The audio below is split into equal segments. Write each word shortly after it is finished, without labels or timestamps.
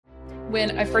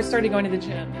when I first started going to the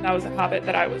gym, and that was a habit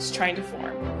that I was trying to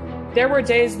form, there were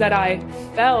days that I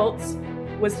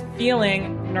was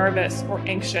feeling nervous or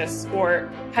anxious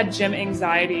or had gym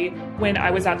anxiety when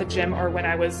I was at the gym or when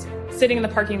I was sitting in the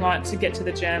parking lot to get to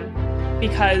the gym,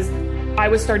 because I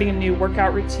was starting a new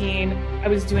workout routine. I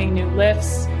was doing new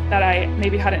lifts that I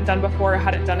maybe hadn't done before,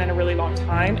 hadn't done in a really long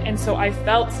time. And so I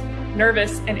felt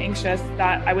nervous and anxious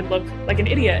that I would look like an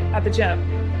idiot at the gym.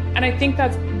 And I think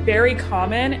that's very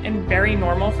common and very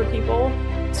normal for people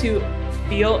to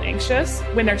feel anxious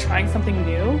when they're trying something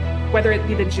new, whether it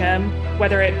be the gym,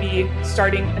 whether it be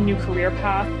starting a new career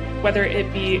path, whether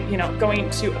it be, going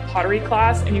to a pottery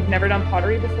class and you've never done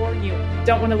pottery before, you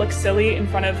don't want to look silly in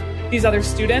front of these other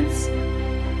students.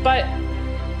 But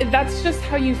that's just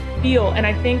how you feel. And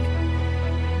I think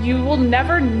you will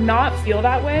never not feel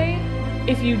that way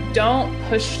if you don't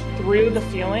push through the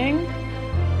feeling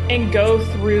and go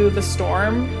through the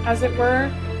storm, as it were,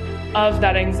 of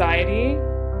that anxiety.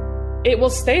 It will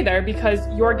stay there because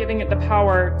you're giving it the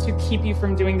power to keep you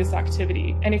from doing this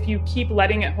activity. And if you keep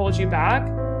letting it hold you back,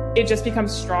 it just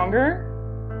becomes stronger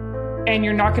and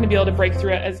you're not going to be able to break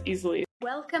through it as easily.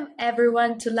 Welcome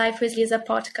everyone to Life with Lisa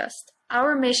podcast.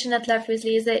 Our mission at Life with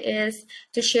Lisa is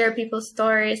to share people's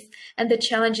stories and the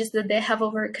challenges that they have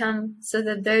overcome so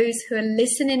that those who are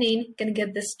listening in can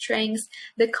get the strength,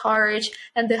 the courage,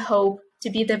 and the hope to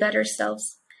be their better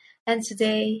selves. And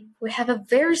today we have a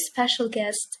very special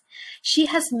guest. She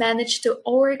has managed to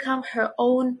overcome her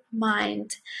own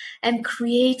mind and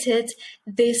created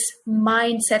this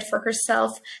mindset for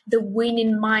herself, the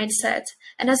winning mindset.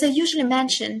 And as I usually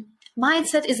mention,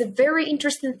 mindset is a very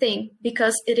interesting thing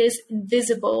because it is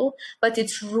invisible, but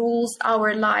it rules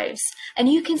our lives.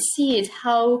 And you can see it,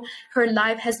 how her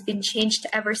life has been changed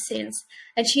ever since.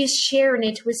 And she is sharing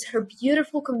it with her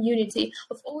beautiful community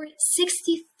of over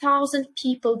 60,000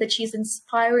 people that she's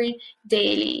inspiring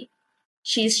daily.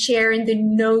 She's sharing the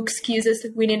no excuses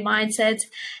winning mindset.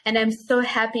 And I'm so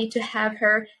happy to have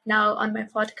her now on my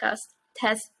podcast.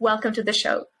 Tess, welcome to the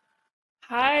show.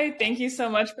 Hi, thank you so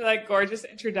much for that gorgeous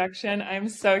introduction. I'm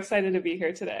so excited to be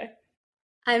here today.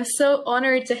 I'm so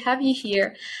honored to have you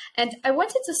here. And I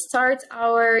wanted to start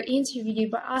our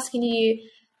interview by asking you,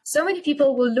 so many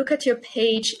people will look at your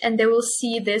page and they will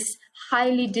see this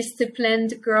highly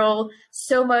disciplined girl,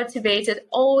 so motivated,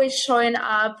 always showing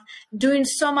up, doing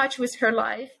so much with her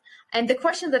life. And the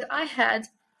question that I had,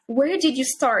 where did you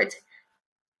start?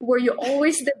 Were you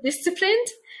always that disciplined?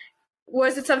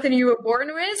 Was it something you were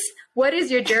born with? What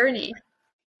is your journey?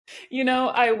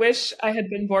 I wish I had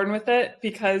been born with it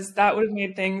because that would have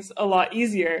made things a lot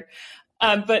easier.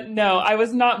 But no, I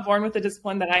was not born with the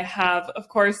discipline that I have. Of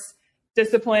course,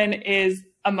 discipline is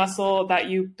a muscle that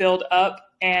you build up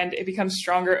and it becomes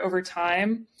stronger over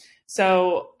time.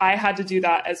 So I had to do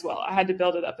that as well. I had to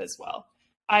build it up as well.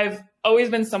 I've always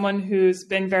been someone who's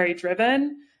been very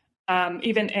driven.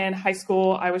 Even in high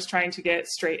school, I was trying to get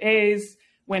straight A's.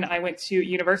 When I went to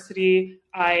university,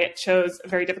 I chose a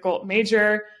very difficult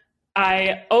major.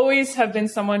 I always have been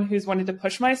someone who's wanted to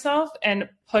push myself and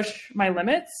push my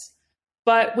limits.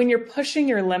 But when you're pushing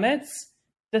your limits,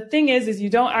 the thing is you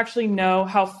don't actually know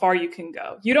how far you can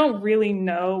go. You don't really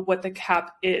know what the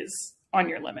cap is on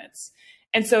your limits.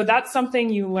 And so that's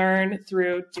something you learn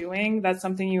through doing. That's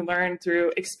something you learn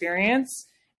through experience.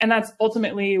 And that's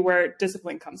ultimately where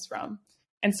discipline comes from.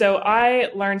 And so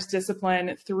I learned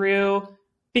discipline through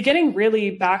beginning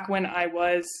really back when I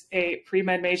was a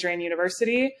pre-med major in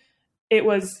university. It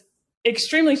was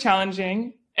extremely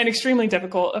challenging and extremely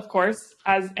difficult, of course,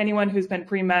 as anyone who's been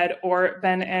pre-med or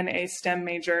been in a STEM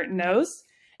major knows.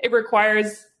 It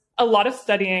requires a lot of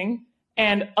studying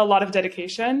and a lot of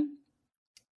dedication.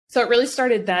 So it really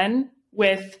started then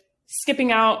with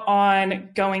skipping out on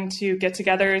going to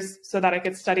get-togethers so that I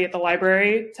could study at the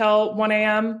library till 1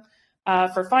 a.m.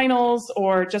 For finals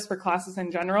or just for classes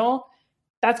in general.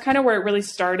 That's kind of where it really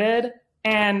started.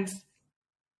 And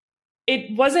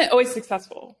it wasn't always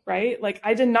successful, right? Like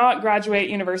I did not graduate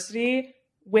university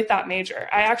with that major.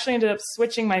 I actually ended up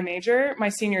switching my major my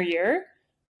senior year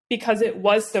because it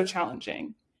was so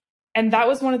challenging. And that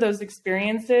was one of those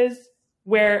experiences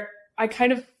where I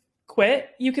kind of quit,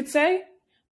 you could say,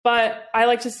 but I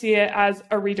like to see it as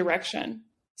a redirection.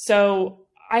 So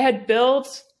I had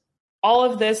built all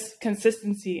of this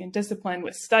consistency and discipline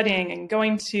with studying and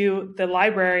going to the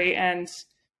library and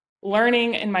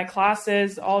learning in my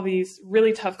classes, all these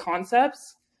really tough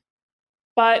concepts.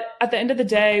 But at the end of the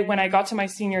day, when I got to my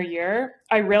senior year,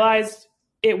 I realized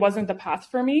it wasn't the path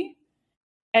for me.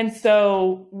 And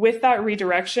so with that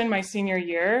redirection, my senior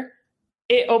year,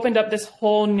 it opened up this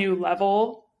whole new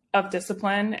level of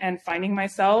discipline and finding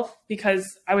myself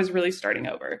because I was really starting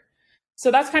over.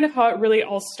 So that's kind of how it really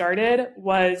all started,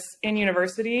 was in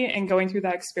university and going through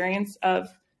that experience of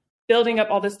building up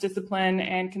all this discipline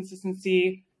and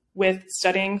consistency with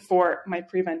studying for my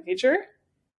pre-med major,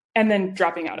 and then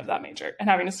dropping out of that major and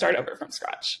having to start over from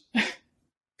scratch.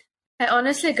 I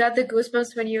honestly got the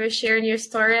goosebumps when you were sharing your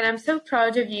story, and I'm so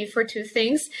proud of you for two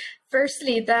things.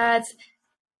 Firstly, that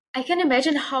I can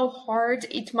imagine how hard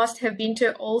it must have been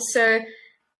to also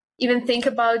even think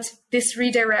about this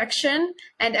redirection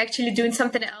and actually doing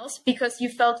something else, because you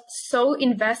felt so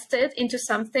invested into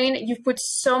something. You put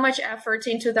so much effort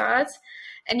into that,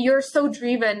 and you're so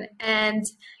driven, and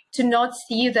to not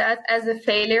see that as a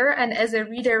failure and as a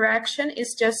redirection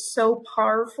is just so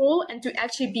powerful. And to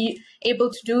actually be able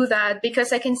to do that,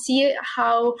 because I can see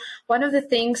how one of the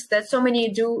things that so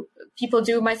many people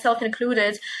do, myself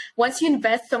included, once you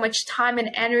invest so much time and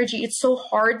energy, it's so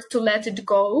hard to let it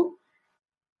go.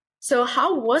 So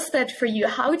how was that for you?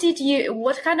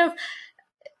 What kind of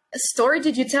story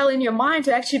did you tell in your mind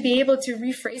to actually be able to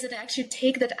rephrase it and actually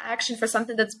take that action for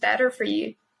something that's better for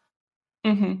you?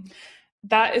 Mm-hmm.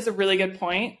 That is a really good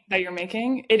point that you're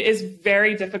making. It is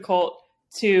very difficult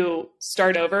to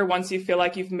start over once you feel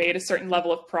like you've made a certain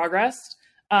level of progress.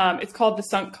 It's called the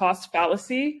sunk cost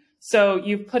fallacy. So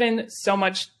you've put in so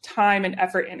much time and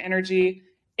effort and energy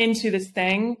into this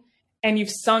thing, and you've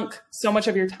sunk so much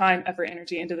of your time, effort,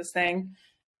 energy into this thing,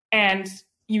 and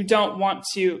you don't want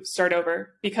to start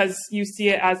over because you see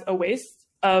it as a waste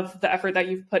of the effort that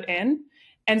you've put in.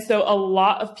 And so a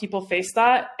lot of people face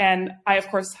that. And I, of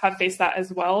course, have faced that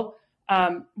as well.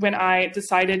 When I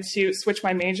decided to switch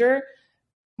my major,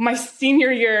 my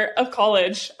senior year of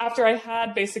college, after I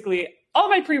had basically all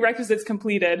my prerequisites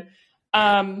completed,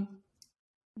 that's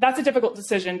a difficult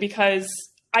decision because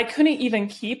I couldn't even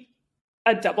keep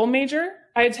a double major.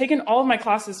 I had taken all of my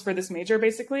classes for this major,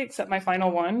 basically, except my final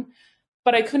one,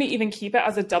 but I couldn't even keep it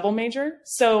as a double major.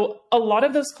 So a lot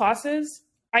of those classes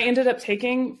I ended up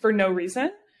taking for no reason,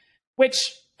 which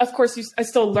of course I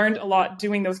still learned a lot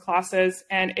doing those classes,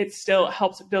 and it still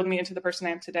helped build me into the person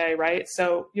I am today, right?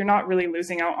 So you're not really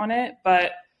losing out on it,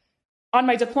 but on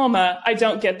my diploma, I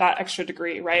don't get that extra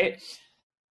degree, right?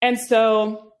 And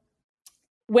so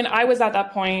when I was at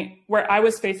that point where I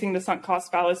was facing the sunk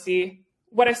cost fallacy,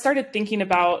 what I started thinking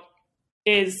about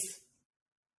is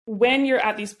when you're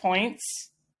at these points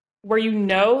where you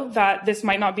know that this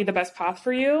might not be the best path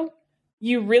for you,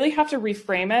 you really have to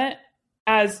reframe it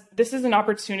as, this is an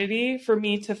opportunity for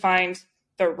me to find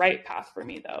the right path for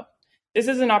me, though. This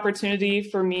is an opportunity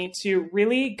for me to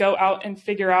really go out and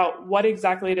figure out what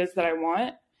exactly it is that I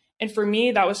want. And for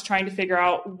me, that was trying to figure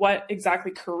out what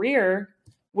exactly career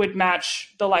would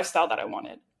match the lifestyle that I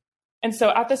wanted. And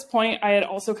so at this point, I had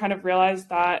also kind of realized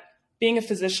that being a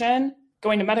physician,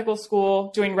 going to medical school,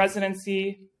 doing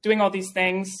residency, doing all these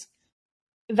things,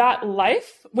 that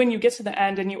life, when you get to the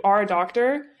end and you are a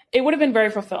doctor, it would have been very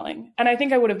fulfilling. And I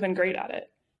think I would have been great at it.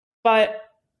 But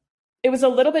it was a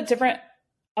little bit different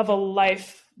of a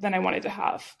life than I wanted to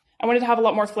have. I wanted to have a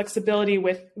lot more flexibility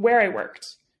with where I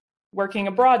worked, working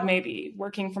abroad, maybe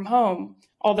working from home,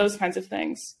 all those kinds of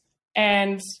things.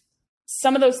 And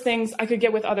some of those things I could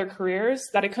get with other careers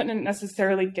that I couldn't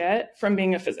necessarily get from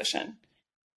being a physician.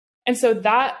 And so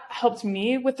that helped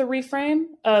me with the reframe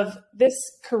of this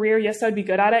career. Yes, I'd be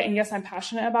good at it. And yes, I'm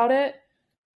passionate about it.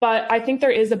 But I think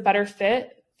there is a better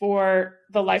fit for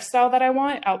the lifestyle that I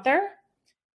want out there.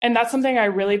 And that's something I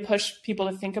really push people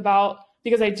to think about,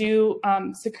 because I do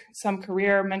some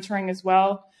career mentoring as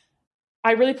well.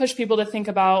 I really push people to think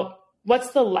about,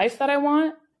 what's the life that I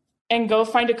want, and go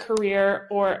find a career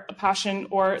or a passion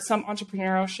or some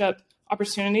entrepreneurship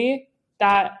opportunity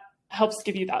that helps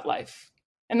give you that life.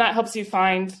 And that helps you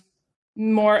find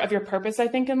more of your purpose, I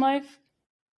think, in life.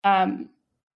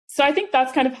 So I think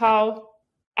that's kind of how,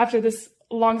 after this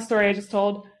long story I just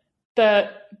told, the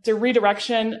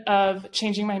redirection of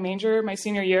changing my major my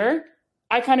senior year,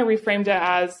 I kind of reframed it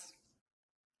as,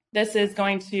 this is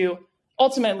going to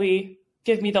ultimately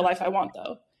give me the life I want,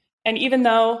 though. And even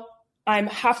though I'm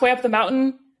halfway up the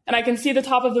mountain and I can see the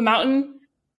top of the mountain,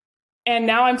 and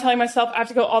now I'm telling myself I have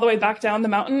to go all the way back down the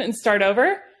mountain and start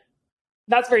over,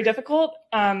 that's very difficult,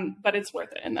 but it's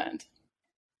worth it in the end.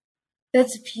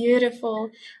 That's beautiful.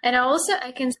 And also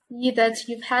I can see that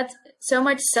you've had so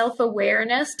much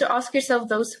self-awareness to ask yourself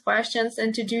those questions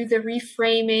and to do the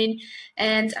reframing.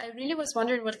 And I really was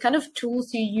wondering what kind of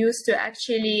tools you use to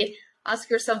actually ask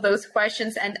yourself those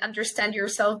questions and understand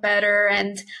yourself better,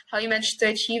 and how you managed to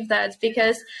achieve that,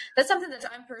 because that's something that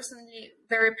I'm personally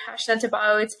very passionate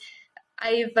about.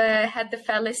 I've had the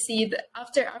fallacy that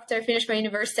after I finished my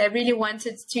university, I really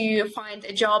wanted to find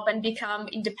a job and become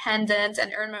independent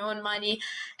and earn my own money.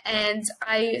 And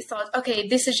I thought, okay,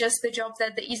 this is just the job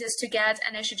that the easiest to get,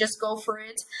 and I should just go for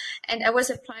it. And I was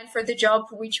applying for the job,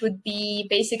 which would be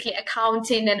basically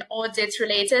accounting and audit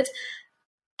related.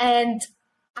 And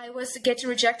I was getting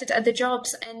rejected at the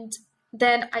jobs. And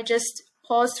then I just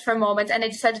paused for a moment and I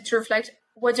decided to reflect,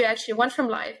 what do I actually want from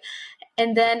life?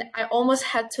 And then I almost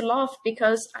had to laugh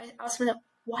because I asked myself,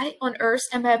 why on earth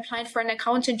am I applying for an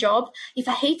accounting job if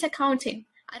I hate accounting?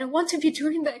 I don't want to be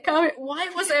doing the accounting. Why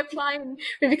was I applying?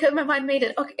 Because my mind made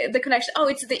it, okay, the connection. Oh,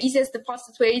 it's the easiest, the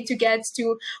fastest way to get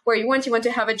to where you want. You want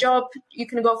to have a job, you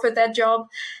can go for that job.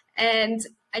 And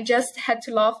I just had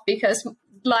to laugh because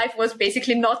life was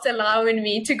basically not allowing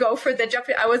me to go for the job.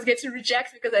 I was getting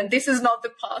rejected because this is not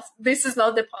the path. This is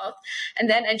not the path. And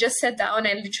then I just sat down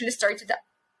and literally started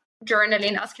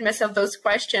journaling, asking myself those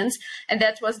questions. And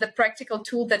that was the practical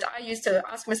tool that I used to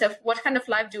ask myself, what kind of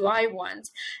life do I want?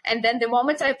 And then the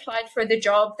moment I applied for the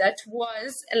job that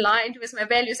was aligned with my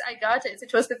values, I got it.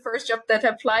 It was the first job that I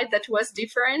applied that was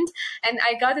different. And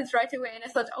I got it right away. And I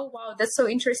thought, oh, wow, that's so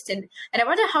interesting. And I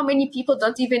wonder how many people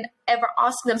don't even ever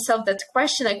ask themselves that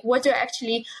question, like, what do I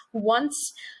actually want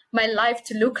my life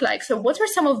to look like? So what were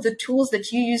some of the tools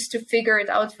that you used to figure it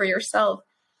out for yourself?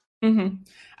 Mm-hmm.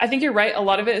 I think you're right. A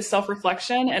lot of it is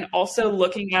self-reflection and also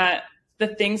looking at the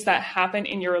things that happen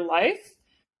in your life.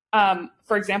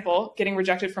 For example, getting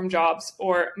rejected from jobs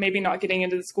or maybe not getting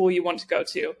into the school you want to go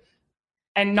to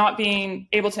and not being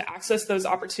able to access those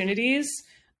opportunities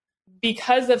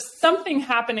because of something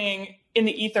happening in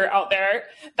the ether out there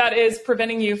that is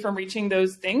preventing you from reaching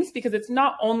those things, because it's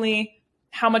not only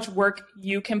how much work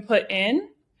you can put in.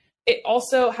 It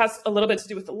also has a little bit to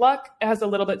do with the luck. It has a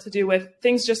little bit to do with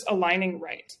things just aligning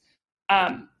right.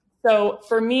 So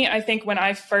for me, I think when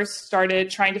I first started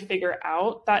trying to figure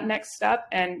out that next step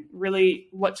and really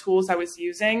what tools I was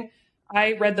using,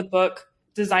 I read the book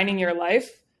Designing Your Life,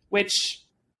 which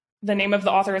the name of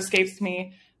the author escapes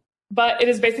me, but it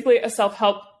is basically a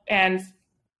self-help and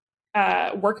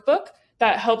workbook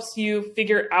that helps you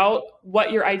figure out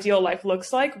what your ideal life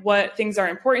looks like, what things are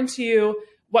important to you,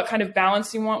 what kind of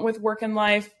balance you want with work and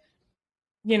life.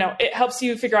 You know, it helps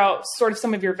you figure out sort of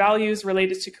some of your values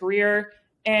related to career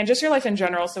and just your life in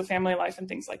general. So family life and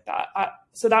things like that.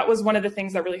 So that was one of the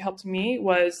things that really helped me,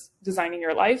 was Designing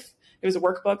Your Life. It was a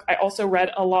workbook. I also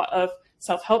read a lot of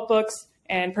self-help books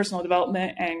and personal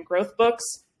development and growth books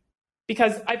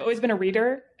because I've always been a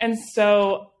reader. And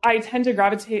so I tend to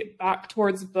gravitate back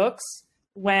towards books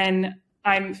when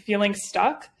I'm feeling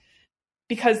stuck,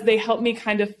 because they help me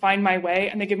kind of find my way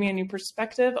and they give me a new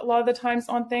perspective a lot of the times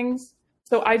on things.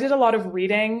 So I did a lot of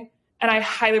reading, and I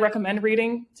highly recommend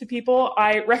reading to people.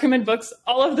 I recommend books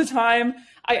all of the time.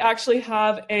 I actually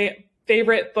have a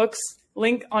favorite books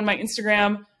link on my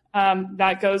Instagram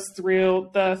that goes through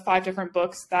the 5 different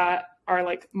books that are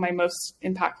like my most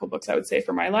impactful books, I would say,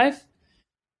 for my life.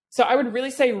 So I would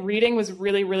really say reading was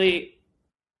really, really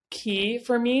key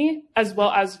for me, as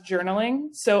well as journaling.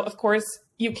 So of course,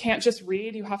 you can't just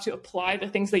read, you have to apply the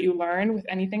things that you learn with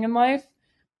anything in life.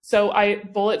 So I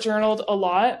bullet journaled a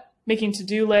lot, making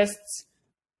to-do lists,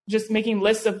 just making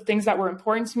lists of things that were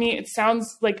important to me. It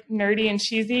sounds like nerdy and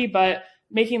cheesy, but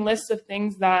making lists of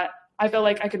things that I felt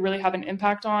like I could really have an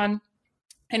impact on,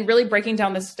 and really breaking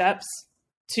down the steps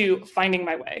to finding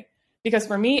my way. Because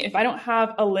for me, if I don't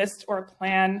have a list or a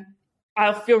plan,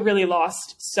 I'll feel really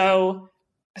lost. So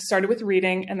I started with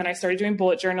reading, and then I started doing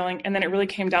bullet journaling, and then it really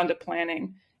came down to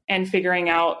planning and figuring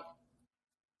out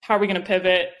how are we going to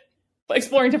pivot,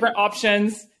 exploring different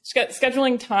options,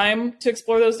 scheduling time to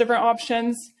explore those different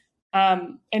options,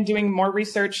 and doing more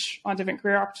research on different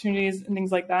career opportunities and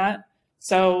things like that.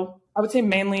 So I would say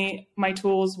mainly my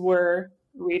tools were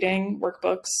reading,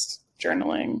 workbooks,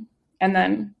 journaling, and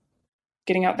then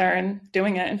getting out there and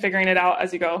doing it and figuring it out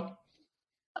as you go.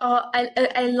 Oh,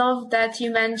 I love that you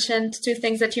mentioned 2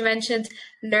 things that you mentioned,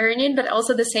 learning, but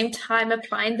also at the same time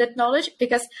applying that knowledge,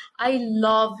 because I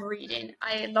love reading.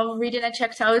 I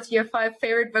checked out your 5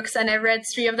 favorite books and I read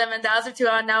 3 of them, and the other 2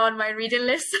 are now on my reading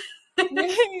list.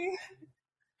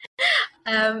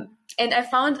 And I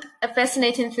found a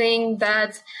fascinating thing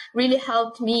that really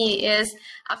helped me is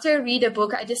after I read a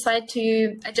book, I just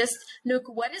look,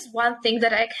 what is one thing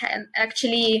that I can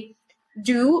actually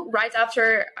do right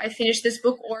after I finish this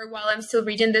book, or while I'm still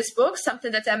reading this book,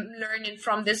 something that I'm learning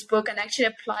from this book, and actually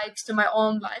apply it to my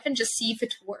own life and just see if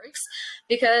it works.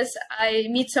 Because I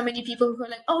meet so many people who are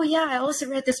like, oh yeah, I also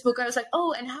read this book. I was like,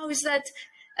 oh, and how is that?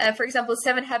 For example,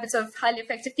 7 Habits of Highly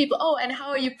Effective People. Oh, and how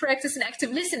are you practicing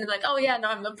active listening? Like, oh yeah, no,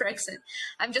 I'm not practicing.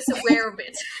 I'm just aware of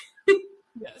it.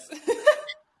 Yes.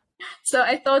 So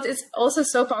I thought it's also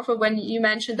so powerful when you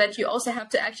mentioned that you also have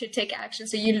to actually take action.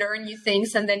 So you learn new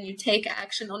things and then you take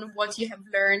action on what you have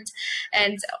learned.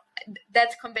 And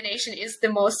that combination is the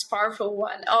most powerful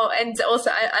one. Oh, and also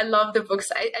I love the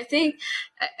books. I think,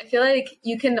 I feel like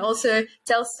you can also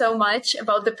tell so much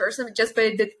about the person just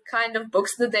by the kind of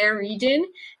books that they're reading,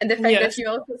 and the fact that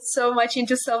you're also so much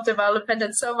into self-development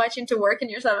and so much into working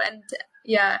yourself. And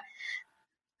yeah.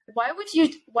 Why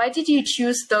did you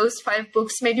choose those 5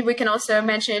 books? Maybe we can also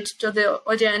mention it to the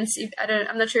audience.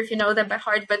 I'm not sure if you know them by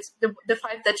heart, but the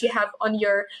 5 that you have on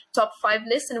your top 5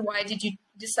 list, and why did you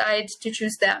decide to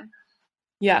choose them?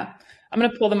 Yeah, I'm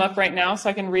going to pull them up right now so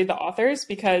I can read the authors,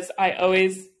 because I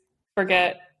always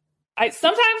forget. I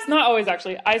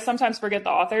sometimes forget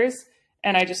the authors,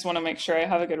 and I just want to make sure I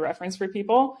have a good reference for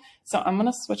people. So I'm going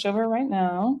to switch over right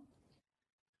now.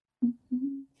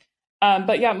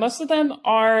 But yeah, most of them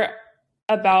are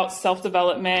about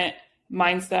self-development,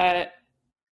 mindset,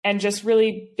 and just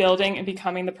really building and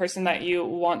becoming the person that you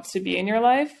want to be in your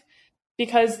life,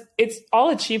 because it's all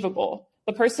achievable.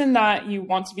 The person that you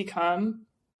want to become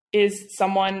is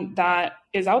someone that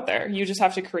is out there. You just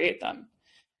have to create them.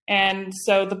 And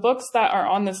so the books that are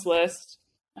on this list,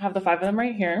 I have the 5 of them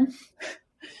right here.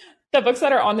 The books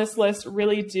that are on this list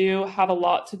really do have a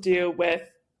lot to do with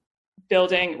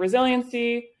building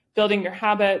resiliency, building your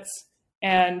habits,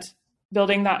 and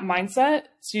building that mindset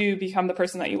to become the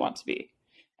person that you want to be.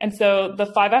 And so the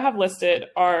 5 I have listed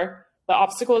are The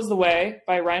Obstacle is the Way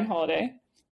by Ryan Holiday,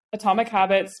 Atomic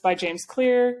Habits by James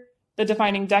Clear, The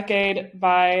Defining Decade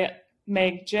by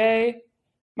Meg Jay,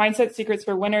 Mindset Secrets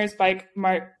for Winners by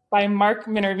Mark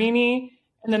Minervini,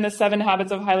 and then The 7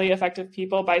 Habits of Highly Effective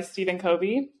People by Stephen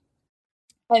Covey.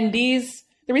 And the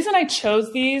reason I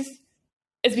chose these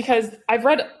is because I've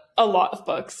read a lot of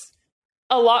books,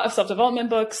 a lot of self-development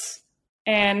books,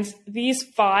 and these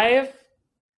 5,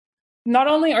 not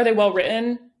only are they well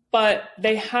written, but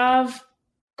they have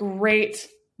great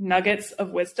nuggets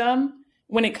of wisdom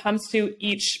when it comes to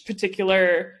each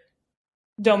particular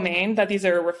domain that these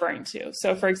are referring to.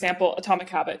 So for example, Atomic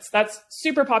Habits, that's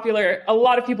super popular. A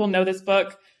lot of people know this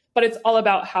book, but it's all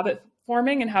about habit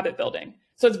forming and habit building.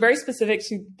 So it's very specific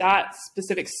to that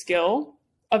specific skill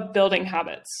of building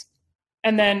habits.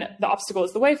 And then The Obstacle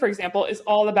is the Way, for example, is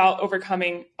all about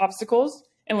overcoming obstacles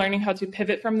and learning how to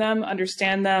pivot from them,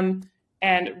 understand them,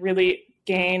 and really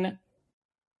gain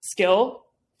skill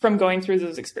from going through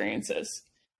those experiences.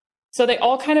 So they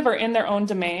all kind of are in their own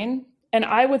domain. And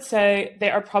I would say they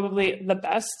are probably the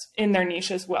best in their niche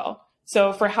as well.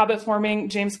 So for habit forming,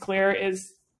 James Clear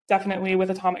is definitely, with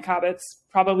Atomic Habits,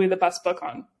 probably the best book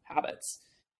on habits.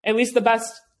 At least the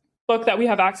best book that we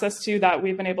have access to that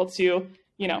we've been able to,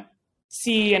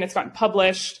 see, and it's gotten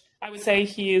published. I would say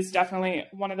he is definitely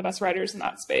one of the best writers in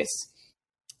that space.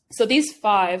 So these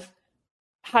 5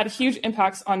 had huge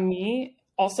impacts on me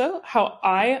also, how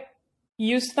I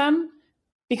used them,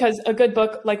 because a good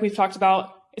book, like we've talked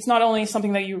about, it's not only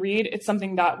something that you read, it's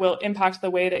something that will impact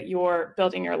the way that you're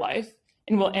building your life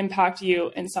and will impact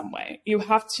you in some way. You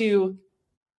have to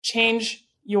change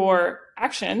your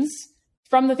actions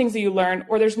from the things that you learn,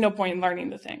 or there's no point in learning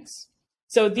the things.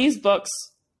 So these books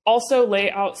also lay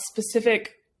out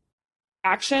specific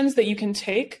actions that you can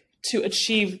take to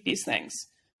achieve these things.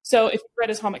 So if you read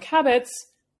Atomic Habits,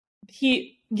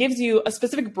 he gives you a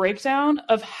specific breakdown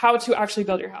of how to actually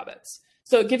build your habits.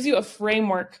 So it gives you a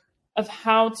framework of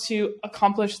how to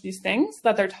accomplish these things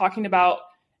that they're talking about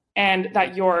and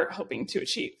that you're hoping to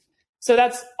achieve. So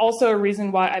that's also a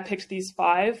reason why I picked these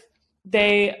 5.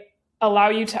 They allow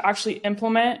you to actually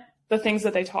implement the things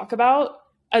that they talk about,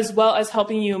 as well as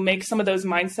helping you make some of those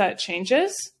mindset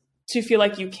changes to feel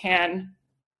like you can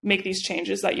make these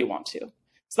changes that you want to.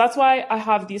 So that's why I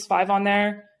have these 5 on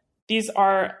there. These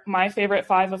are my favorite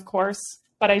 5, of course,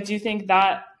 but I do think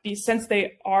that since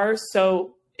they are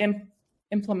so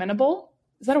implementable,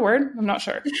 is that a word? I'm not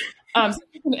sure. So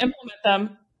you can implement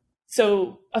them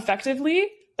so effectively.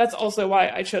 That's also why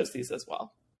I chose these as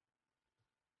well.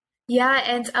 Yeah,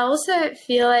 and I also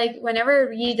feel like whenever I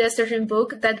read a certain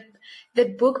book, that the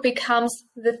book becomes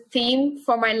the theme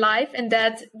for my life, and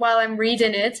that while I'm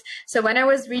reading it. So when I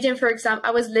was reading, for example,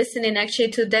 I was listening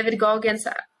actually to David Goggins.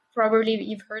 Probably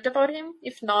you've heard about him.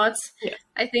 If not, yeah,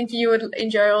 I think you would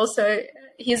enjoy also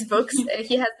his books.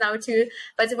 He has now 2.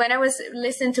 But when I was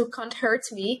listening to Can't Hurt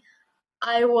Me,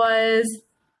 I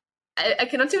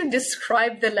cannot even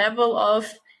describe the level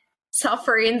of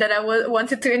suffering that I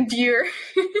wanted to endure.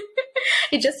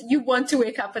 It just, you want to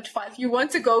wake up at 5. You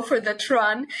want to go for that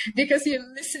run because you're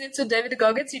listening to David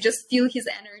Goggins. You just feel his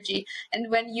energy. And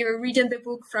when you're reading the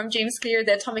book from James Clear,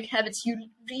 The Atomic Habits, you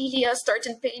really are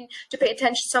starting to pay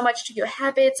attention so much to your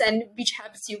habits and which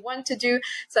habits you want to do.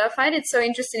 So I find it so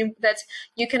interesting that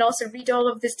you can also read all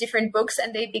of these different books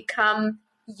and they become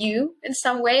you in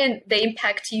some way and they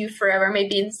impact you forever,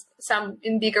 maybe in some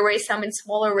in bigger ways, some in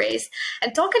smaller ways.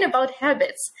 And talking about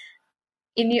habits,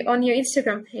 on your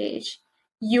Instagram page,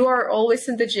 you are always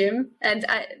in the gym, and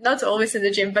not always in the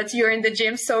gym, but you're in the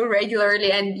gym so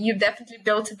regularly, and you definitely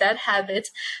built that habit.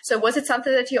 So was it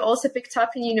something that you also picked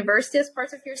up in university as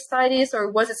part of your studies, or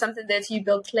was it something that you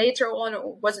built later on,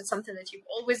 or was it something that you've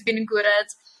always been good at?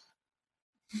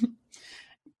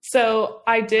 So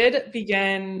I did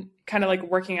begin kind of like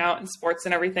working out in sports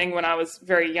and everything when I was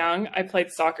very young. I played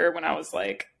soccer when I was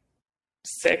like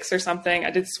 6 or something.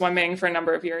 I did swimming for a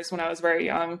number of years when I was very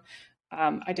young.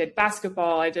 I did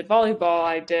basketball, I did volleyball,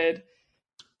 I did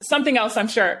something else, I'm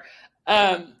sure.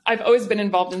 I've always been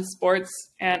involved in sports,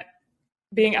 and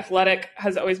being athletic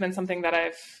has always been something that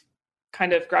I've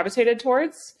kind of gravitated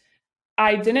towards.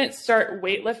 I didn't start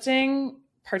weightlifting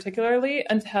particularly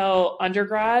until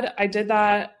undergrad. I did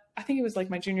that, I think it was like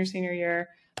my junior, senior year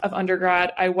of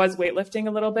undergrad. I was weightlifting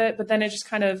a little bit, but then it just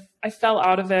kind of, I fell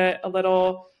out of it a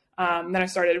little. Then I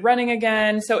started running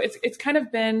again. So it's kind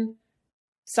of been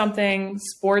something,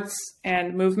 sports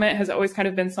and movement has always kind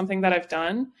of been something that I've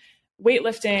done.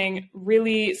 Weightlifting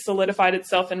really solidified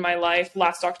itself in my life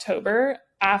last October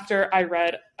after I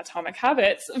read Atomic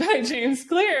Habits by James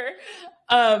Clear.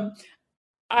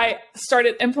 I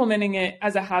started implementing it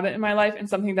as a habit in my life and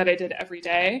something that I did every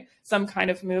day, some kind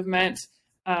of movement,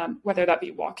 whether that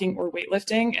be walking or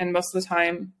weightlifting. And most of the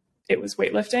time it was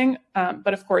weightlifting.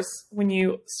 But of course, when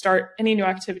you start any new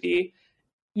activity,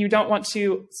 you don't want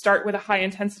to start with a high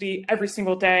intensity every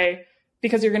single day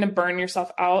because you're going to burn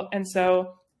yourself out. And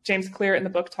so James Clear in the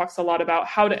book talks a lot about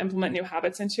how to implement new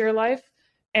habits into your life.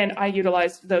 And I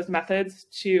utilized those methods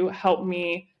to help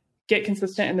me get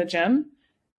consistent in the gym.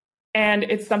 And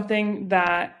it's something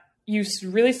that you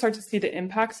really start to see the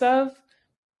impacts of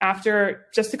after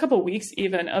just a couple of weeks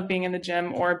even of being in the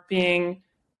gym or being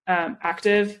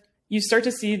active. You start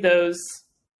to see those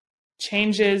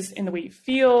changes in the way you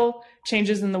feel,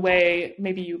 changes in the way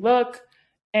maybe you look,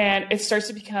 and it starts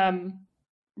to become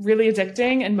really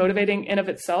addicting and motivating in of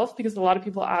itself, because a lot of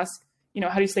people ask,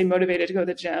 how do you stay motivated to go to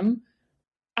the gym?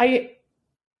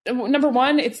 Number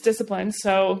one, it's discipline.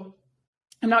 So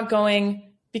I'm not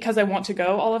going because I want to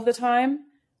go all of the time,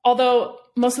 although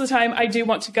most of the time I do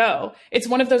want to go. It's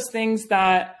one of those things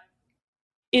that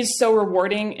is so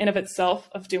rewarding in of itself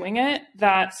of doing it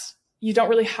that you don't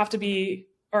really have to be,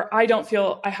 or I don't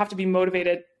feel I have to be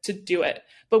motivated to do it.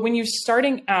 But when you're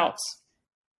starting out,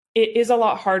 it is a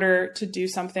lot harder to do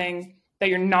something that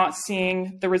you're not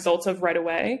seeing the results of right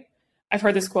away. I've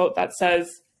heard this quote that says,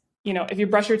 if you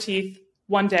brush your teeth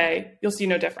one day, you'll see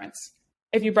no difference.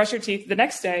 If you brush your teeth the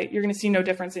next day, you're going to see no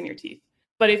difference in your teeth.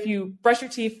 But if you brush your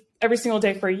teeth every single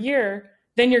day for a year,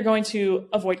 then you're going to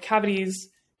avoid cavities.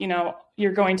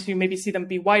 You're going to maybe see them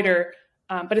be whiter.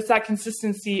 But it's that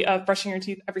consistency of brushing your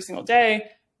teeth every single day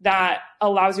that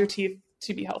allows your teeth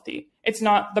to be healthy. It's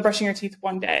not the brushing your teeth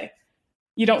one day.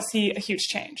 You don't see a huge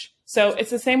change. So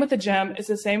it's the same with the gym. It's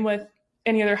the same with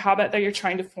any other habit that you're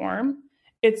trying to form.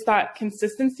 It's that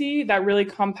consistency that really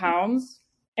compounds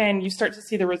and you start to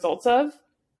see the results of.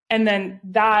 And then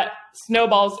that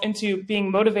snowballs into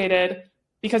being motivated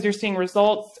because you're seeing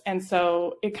results. And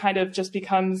so it kind of just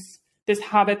becomes this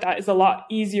habit that is a lot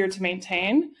easier to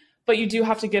maintain. But you do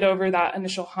have to get over that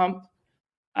initial hump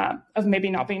of maybe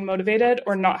not being motivated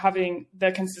or not having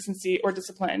the consistency or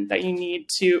discipline that you need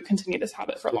to continue this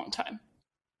habit for a long time.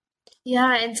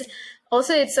 Yeah, and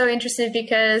also it's so interesting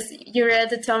because you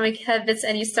read Atomic Habits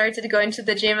and you started going to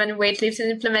the gym and weightlifting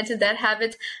and implemented that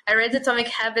habit. I read Atomic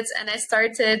Habits and I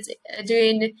started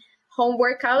doing home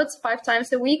workouts 5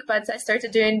 times a week, but I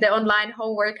started doing the online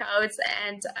home workouts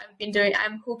and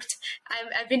I'm hooked.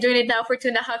 I've been doing it now for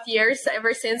 2.5 years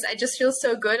ever since. I just feel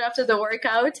so good after the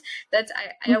workout that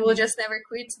I will just never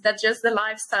quit. That's just the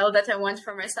lifestyle that I want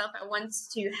for myself. I want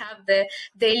to have the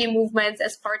daily movement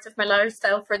as part of my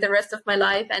lifestyle for the rest of my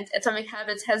life. And Atomic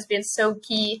Habits has been so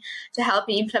key to help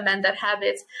me implement that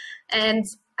habit. And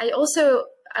I also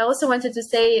wanted to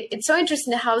say, it's so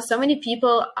interesting how so many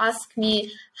people ask me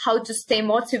how to stay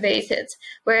motivated,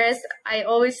 whereas I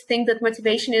always think that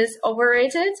motivation is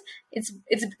overrated. It's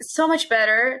so much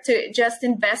better to just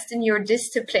invest in your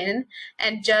discipline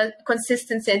and just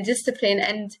consistency and discipline.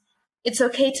 And it's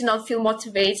okay to not feel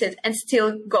motivated and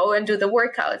still go and do the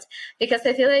workout. Because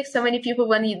I feel like so many people,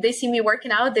 when they see me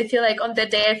working out, they feel like on that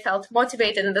day I felt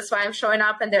motivated, and that's why I'm showing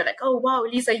up, and they're like, oh wow,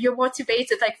 Lisa, you're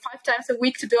motivated like 5 times a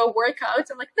week to do a workout.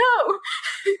 I'm like, no,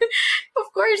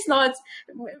 of course not.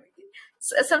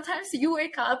 Sometimes you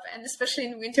wake up, and especially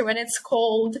in winter when it's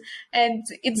cold and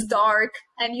it's dark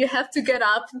and you have to get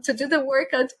up to do the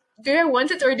workout. Do I want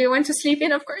it or do I want to sleep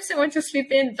in? Of course I want to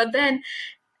sleep in, but then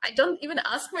I don't even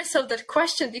ask myself that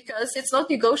question because it's not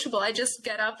negotiable. I just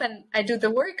get up and I do the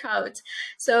workout.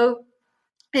 So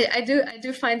I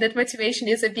do find that motivation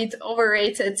is a bit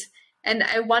overrated. And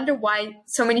I wonder why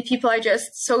so many people are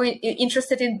just so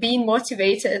interested in being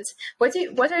motivated. What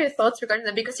are your thoughts regarding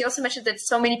that? Because you also mentioned that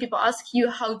so many people ask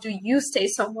you, how do you stay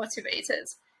so motivated?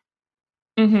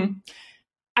 Mm-hmm.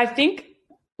 I think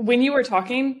when you were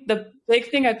talking, the big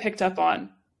thing I picked up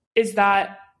on is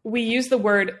that we use the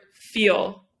word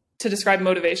feel to describe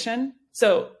motivation.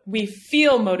 So we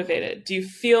feel motivated. Do you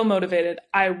feel motivated?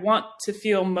 I want to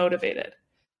feel motivated.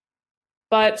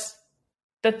 But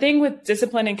the thing with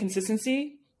discipline and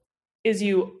consistency is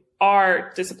you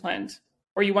are disciplined,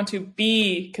 or you want to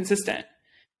be consistent.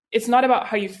 It's not about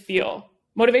how you feel.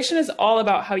 Motivation is all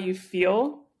about how you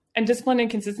feel, and discipline and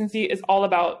consistency is all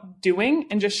about doing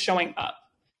and just showing up.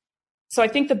 So I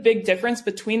think the big difference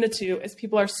between the two is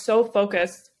people are so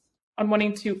focused on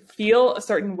wanting to feel a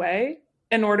certain way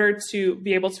in order to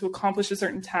be able to accomplish a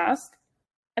certain task,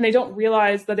 and they don't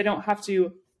realize that they don't have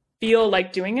to feel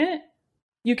like doing it.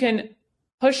 You can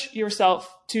push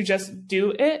yourself to just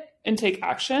do it and take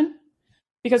action,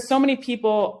 because so many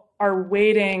people are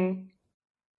waiting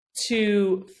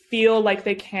to feel like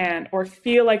they can, or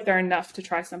feel like they're enough to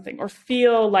try something, or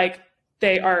feel like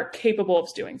they are capable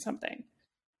of doing something.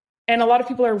 And a lot of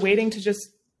people are waiting to just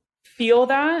feel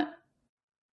that,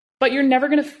 but you're never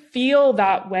going to feel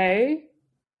that way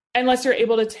unless you're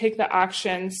able to take the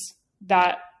actions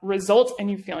that result in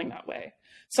you feeling that way.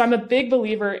 So I'm a big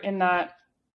believer in that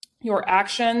your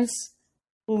actions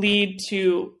lead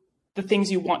to the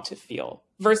things you want to feel,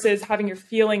 versus having your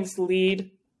feelings lead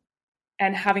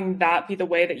and having that be the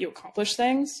way that you accomplish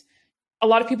things. A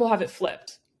lot of people have it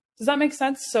flipped. Does that make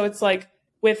sense? So it's like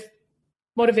with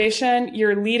motivation,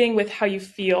 you're leading with how you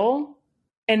feel,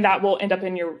 and that will end up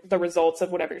in the results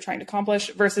of whatever you're trying to accomplish,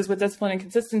 versus with discipline and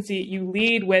consistency, you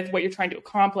lead with what you're trying to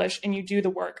accomplish and you do the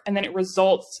work, and then it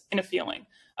results in a feeling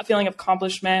of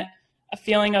accomplishment, a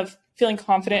feeling of feeling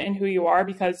confident in who you are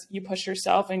because you push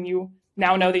yourself and you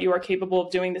now know that you are capable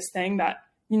of doing this thing that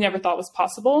you never thought was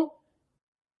possible.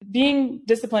 Being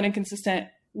disciplined and consistent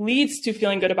leads to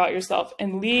feeling good about yourself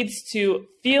and leads to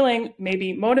feeling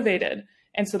maybe motivated.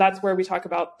 And so that's where we talk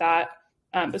about that,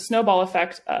 the snowball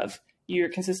effect of you're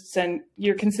consistent,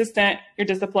 you're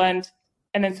disciplined,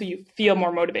 and then so you feel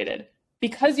more motivated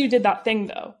because you did that thing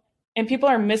though. And people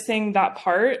are missing that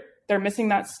part. They're missing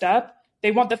that step.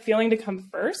 They want the feeling to come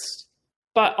first,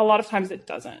 but a lot of times it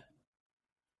doesn't.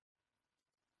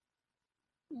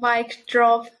 Mic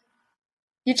drop.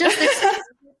 You just explained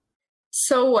it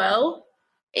so well.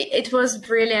 It was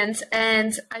brilliant,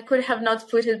 and I could have not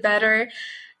put it better.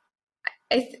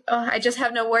 I just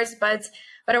have no words, but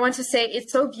I want to say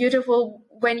it's so beautiful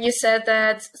when you said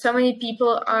that so many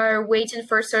people are waiting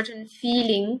for a certain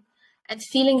feeling, and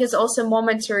feeling is also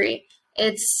momentary.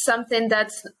 It's something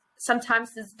that's sometimes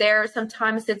it's there,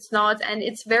 sometimes it's not, and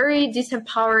it's very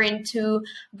disempowering to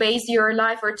base your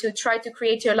life or to try to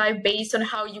create your life based on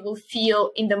how you will feel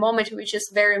in the moment, which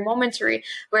is very momentary.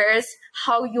 Whereas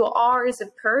how you are as a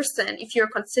person, if you're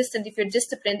consistent, if you're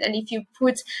disciplined, and if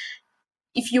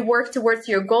you work towards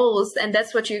your goals, and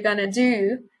that's what you're gonna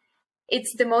do,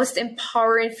 it's the most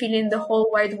empowering feeling in the whole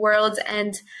wide world.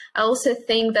 And I also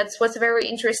think that's what's very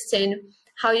interesting,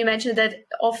 how you mentioned that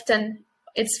often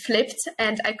it's flipped,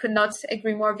 and I could not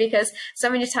agree more, because so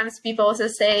many times people also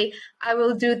say, I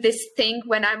will do this thing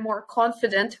when I'm more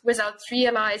confident, without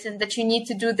realizing that you need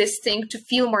to do this thing to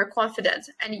feel more confident.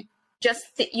 And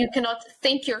you cannot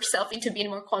think yourself into being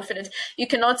more confident. You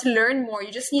cannot learn more.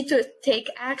 You just need to take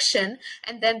action.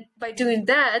 And then by doing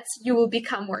that, you will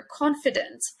become more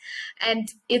confident. And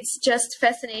it's just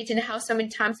fascinating how so many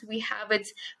times we have it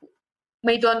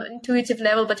made on an intuitive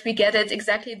level, but we get it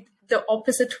exactly the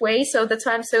opposite way. So that's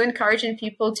why I'm so encouraging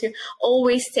people to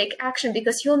always take action,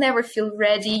 because you'll never feel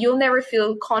ready. You'll never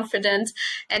feel confident.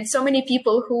 And so many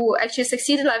people who actually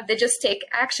succeed in life, they just take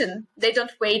action. They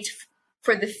don't wait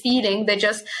for the feeling. They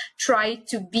just try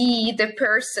to be the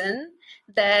person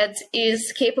that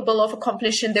is capable of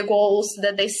accomplishing the goals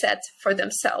that they set for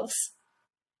themselves,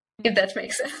 if that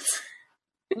makes sense.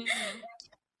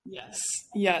 Yes.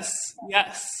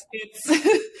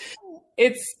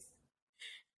 It's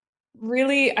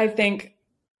really, I think,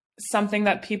 something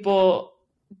that people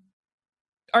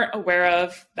aren't aware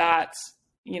of, that,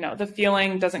 the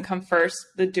feeling doesn't come first,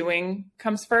 the doing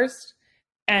comes first.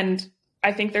 And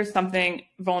I think there's something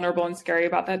vulnerable and scary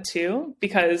about that too,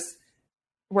 because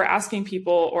we're asking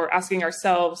people or asking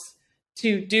ourselves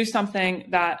to do something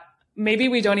that maybe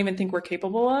we don't even think we're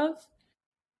capable of.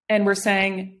 And we're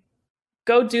saying,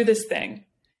 go do this thing.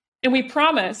 And we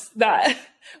promise that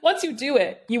once you do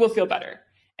it, you will feel better.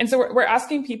 And so we're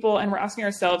asking people and we're asking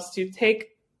ourselves to take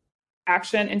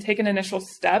action and take an initial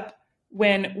step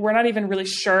when we're not even really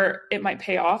sure it might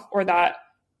pay off or that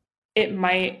it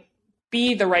might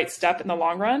be the right step in the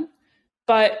long run.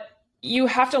 But you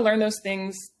have to learn those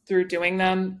things through doing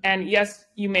them. And yes,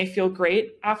 you may feel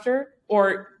great after,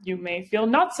 or you may feel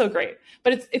not so great,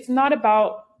 but it's not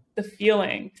about the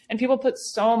feeling. And people put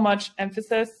so much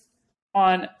emphasis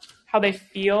on how they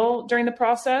feel during the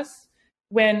process,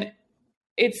 when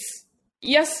it's,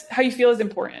 yes, how you feel is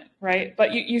important, right?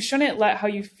 But you shouldn't let how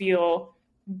you feel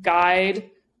guide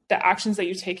the actions that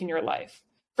you take in your life.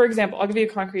 For example, I'll give you a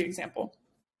concrete example.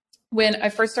 When I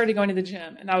first started going to the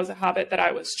gym, and that was a habit that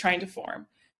I was trying to form,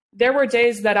 there were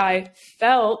days that I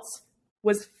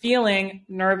was feeling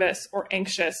nervous or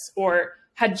anxious or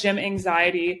had gym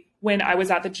anxiety when I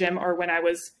was at the gym or when I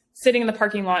was sitting in the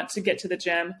parking lot to get to the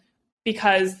gym,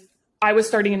 because I was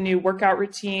starting a new workout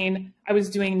routine. I was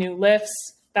doing new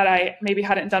lifts that I maybe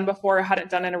hadn't done before or hadn't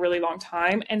done in a really long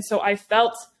time. And so I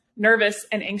felt nervous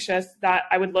and anxious that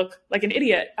I would look like an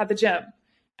idiot at the gym.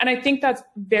 And I think that's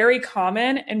very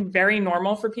common and very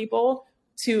normal for people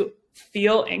to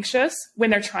feel anxious when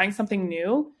they're trying something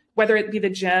new, whether it be the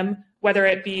gym, whether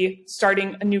it be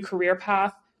starting a new career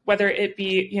path, whether it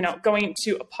be, going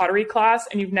to a pottery class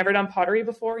and you've never done pottery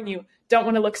before and you don't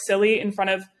want to look silly in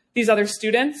front of these other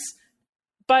students.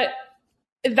 But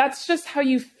that's just how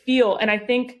you feel. And I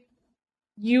think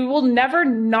you will never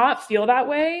not feel that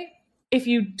way if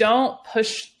you don't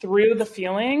push through the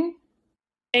feeling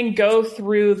and go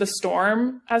through the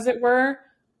storm, as it were,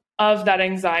 of that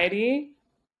anxiety.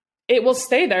 It will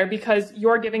stay there because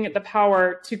you're giving it the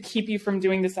power to keep you from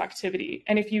doing this activity.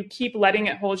 And if you keep letting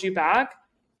it hold you back,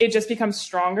 it just becomes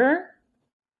stronger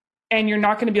and you're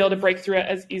not going to be able to break through it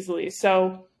as easily.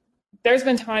 So there's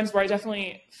been times where I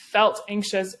definitely felt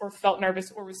anxious or felt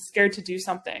nervous or was scared to do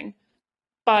something.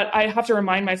 But I have to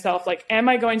remind myself, am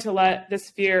I going to let this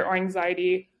fear or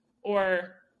anxiety,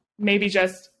 or maybe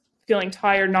just feeling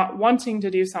tired, not wanting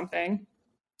to do something,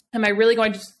 am I really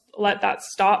going to let that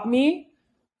stop me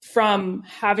from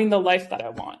having the life that I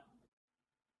want?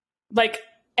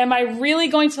 Am I really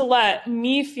going to let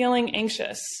me feeling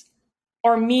anxious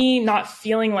or me not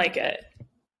feeling like it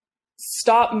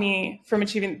stop me from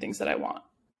achieving the things that I want?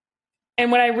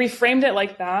 And when I reframed it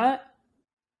like that,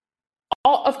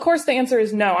 of course the answer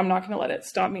is no, I'm not going to let it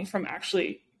stop me from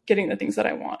actually getting the things that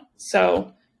I want.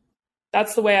 So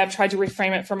that's the way I've tried to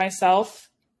reframe it for myself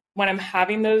when I'm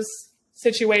having those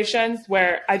situations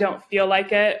where I don't feel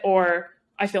like it or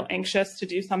I feel anxious to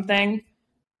do something.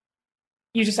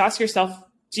 You just ask yourself,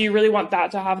 do you really want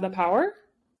that to have the power?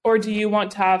 Or do you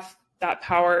want to have that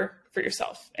power for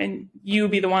yourself and you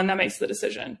be the one that makes the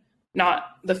decision, not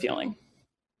the feeling?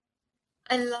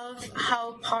 I love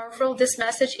how powerful this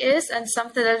message is, and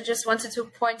something that I just wanted to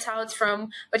point out from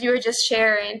what you were just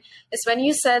sharing is when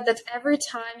you said that every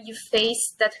time you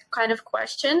face that kind of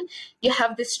question, you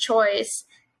have this choice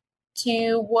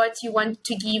to what you want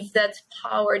to give that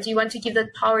power. Do you want to give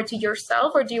that power to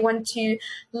yourself, or do you want to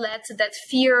let that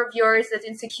fear of yours, that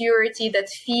insecurity, that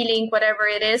feeling, whatever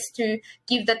it is, to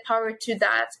give that power to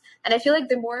that? And I feel like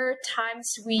the more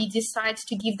times we decide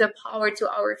to give the power to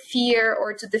our fear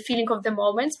or to the feeling of the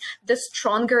moment, the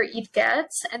stronger it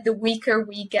gets and the weaker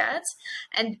we get,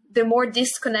 and the more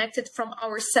disconnected from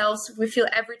ourselves we feel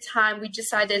every time we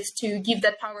decided to give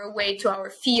that power away to our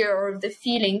fear or the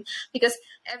feeling. Because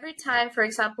every time, for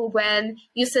example, when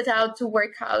you set out to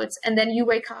work out and then you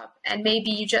wake up and maybe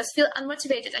you just feel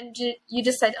unmotivated and you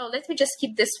decide, oh, let me just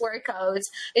skip this workout,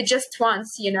 it just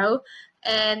once,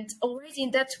 and already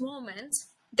in that moment,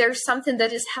 there's something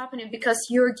that is happening because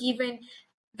you're giving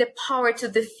the power to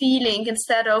the feeling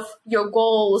instead of your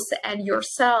goals and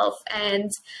yourself. And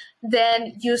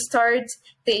then you start,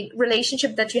 the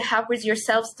relationship that you have with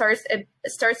yourself starts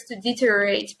to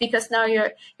deteriorate, because now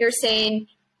you're saying,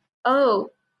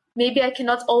 oh, maybe I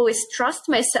cannot always trust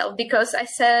myself because I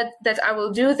said that I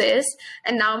will do this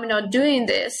and now I'm not doing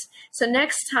this. So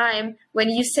next time when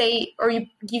you say, or you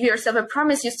give yourself a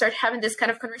promise, you start having this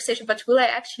kind of conversation, but will I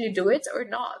actually do it or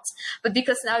not? But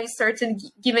because now you start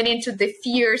giving into the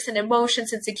fears and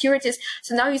emotions and insecurities,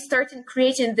 so now you start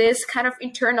creating this kind of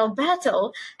internal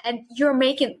battle, and you're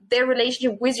making their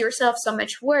relationship with yourself so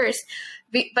much worse.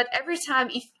 But every time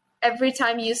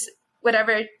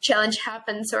whatever challenge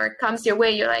happens or comes your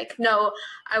way, you're like, no,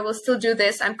 I will still do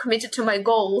this. I'm committed to my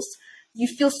goals. You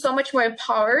feel so much more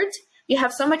empowered. You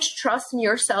have so much trust in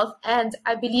yourself. And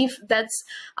I believe that's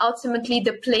ultimately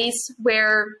the place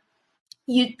where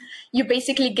you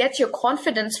basically get your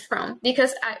confidence from.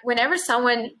 Because whenever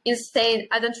someone is saying,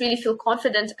 I don't really feel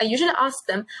confident, I usually ask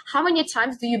them, how many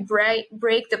times do you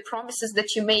break the promises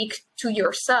that you make to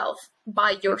yourself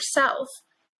by yourself?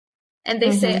 And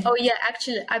they say, oh yeah,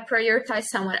 actually I prioritize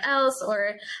someone else,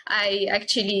 or I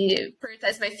actually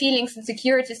prioritize my feelings,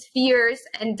 insecurities, fears.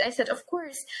 And I said, of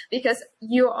course, because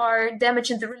you are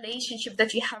damaging the relationship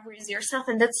that you have with yourself.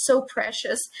 And that's so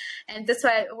precious. And that's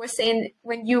why I was saying,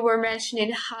 when you were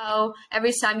mentioning how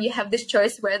every time you have this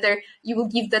choice, whether you will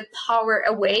give that power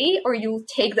away or you will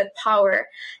take that power.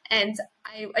 And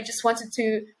I just wanted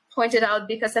to point it out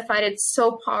because I find it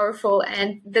so powerful,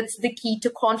 and that's the key to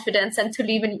confidence and to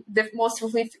live in the most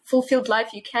fulfilled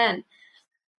life you can.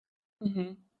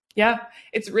 Mm-hmm. Yeah,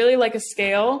 it's really like a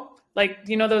scale, like,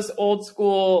 you know, those old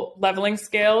school leveling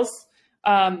scales,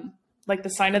 like the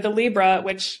sign of the Libra,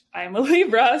 which I am a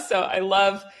Libra, so I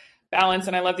love balance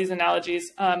and I love these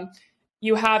analogies.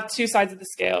 You have two sides of the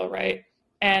scale, right?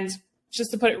 And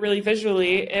just to put it really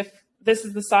visually, if this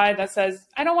is the side that says,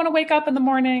 I don't want to wake up in the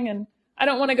morning and I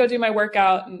don't want to go do my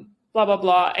workout and blah, blah,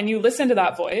 blah, and you listen to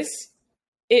that voice,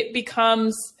 it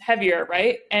becomes heavier,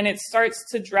 right? And it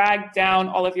starts to drag down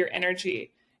all of your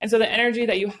energy. And so the energy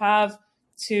that you have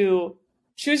to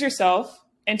choose yourself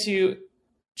and to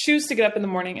choose to get up in the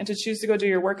morning and to choose to go do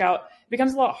your workout, it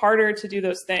becomes a lot harder to do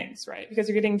those things, right? Because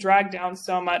you're getting dragged down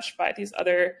so much by these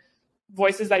other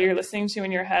voices that you're listening to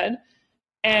in your head.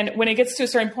 And when it gets to a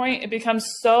certain point, it becomes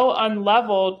so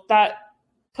unleveled that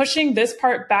pushing this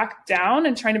part back down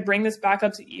and trying to bring this back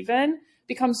up to even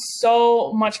becomes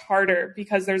so much harder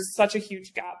because there's such a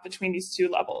huge gap between these two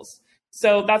levels.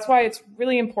 So that's why it's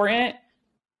really important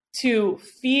to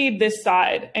feed this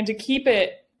side and to keep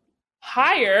it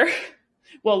higher,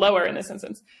 well, lower in this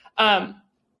instance, and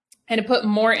to put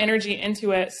more energy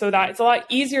into it so that it's a lot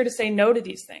easier to say no to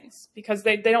these things because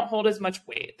they don't hold as much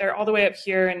weight. They're all the way up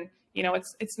here, and you know,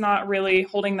 it's not really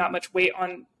holding that much weight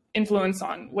on influence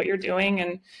on what you're doing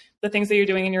and the things that you're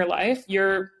doing in your life.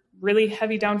 You're really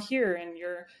heavy down here and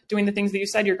you're doing the things that you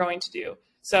said you're going to do.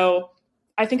 So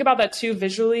I think about that too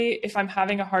visually. If I'm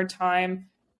having a hard time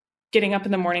getting up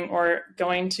in the morning or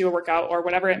going to a workout or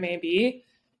whatever it may be,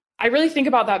 I really think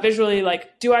about that visually.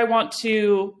 Like, do I want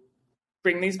to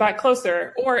bring these back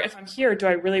closer? Or if I'm here, do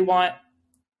I really want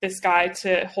this guy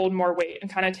to hold more weight and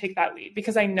kind of take that lead?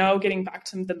 Because I know getting back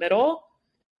to the middle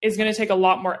is going to take a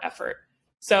lot more effort.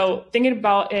 So thinking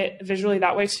about it visually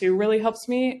that way too really helps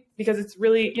me, because it's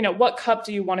really, you know, what cup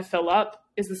do you want to fill up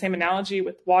is the same analogy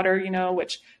with water, you know,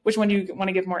 which one do you want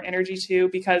to give more energy to?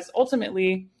 Because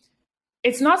ultimately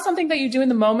it's not something that you do in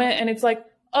the moment and it's like,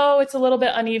 oh, it's a little bit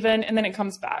uneven and then it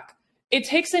comes back. It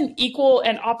takes an equal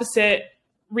and opposite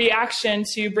reaction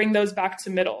to bring those back to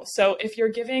middle. So if you're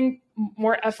giving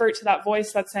more effort to that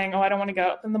voice that's saying, oh, I don't want to get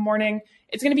up in the morning,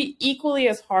 it's going to be equally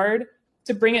as hard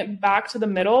to bring it back to the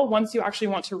middle once you actually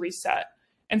want to reset.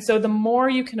 And so the more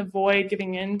you can avoid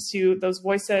giving into those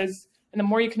voices and the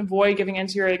more you can avoid giving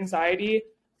into your anxiety,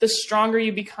 the stronger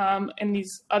you become in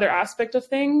these other aspects of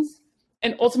things.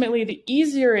 And ultimately, the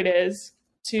easier it is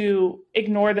to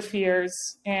ignore the fears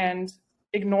and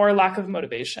ignore lack of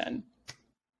motivation.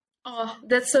 Oh,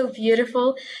 that's so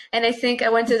beautiful. And I think I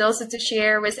wanted also to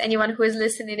share with anyone who is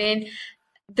listening in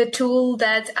the tool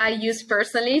that I use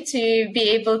personally to be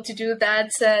able to do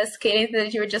that scaling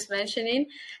that you were just mentioning.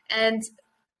 And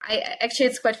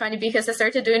it's quite funny because I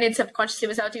started doing it subconsciously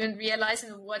without even realizing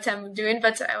what I'm doing,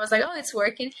 but I was like, oh, it's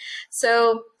working.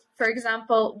 So for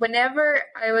example, whenever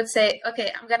I would say,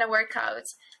 okay, I'm going to work out,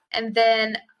 and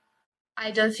then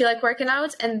I don't feel like working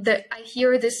out, and I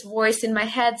hear this voice in my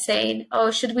head saying,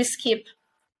 oh, should we skip?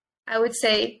 I would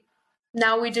say,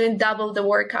 now we're doing double the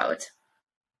workout.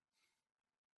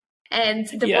 And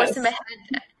the voice in my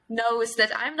head knows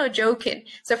that I'm not joking.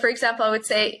 So for example, I would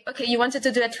say, okay, you wanted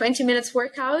to do a 20 minutes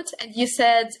workout, and you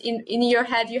said in your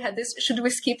head, you had this, should we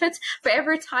skip it? For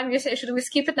every time you say, should we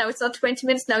skip it? Now it's not 20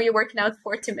 minutes. Now you're working out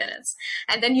 40 minutes.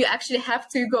 And then you actually have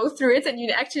to go through it, and you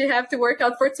actually have to work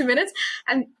out 40 minutes.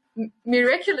 And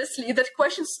miraculously that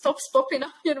question stops popping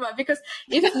up in your mind, because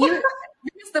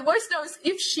because the voice knows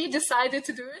if she decided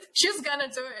to do it, she's gonna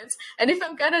do it. And if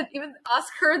I'm gonna even ask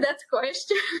her that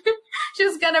question,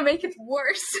 she's gonna make it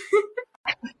worse.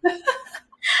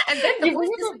 And then the voice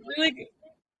is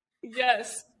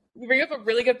yes, you bring up a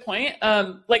really good point.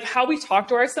 Like how we talk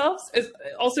to ourselves is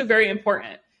also very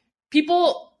important.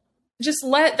 People just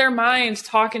let their mind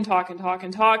talk and talk and talk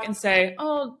and talk and say,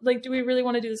 oh, like, do we really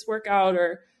want to do this workout?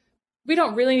 Or we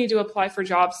don't really need to apply for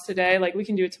jobs today. Like, we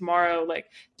can do it tomorrow. Like,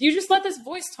 you just let this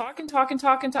voice talk and talk and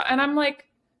talk and talk. And I'm like,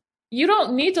 you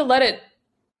don't need to let it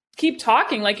keep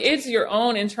talking. Like, it's your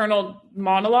own internal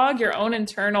monologue, your own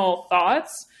internal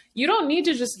thoughts. You don't need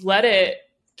to just let it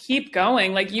keep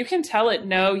going. Like, you can tell it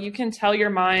no. You can tell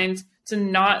your mind to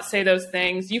not say those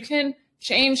things. You can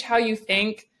change how you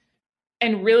think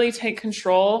and really take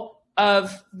control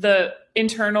of the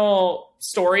internal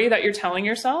story that you're telling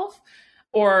yourself.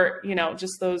 Or, you know,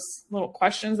 just those little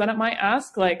questions that it might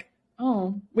ask, like,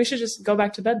 oh, we should just go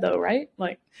back to bed though, right?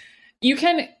 Like, you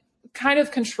can kind of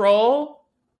control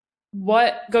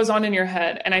what goes on in your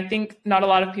head. And I think not a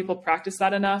lot of people practice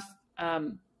that enough,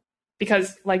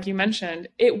 because like you mentioned,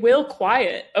 it will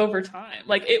quiet over time.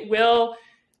 Like, it will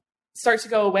start to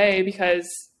go away because,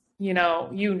 you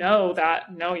know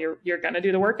that, no, you're going to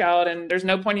do the workout, and there's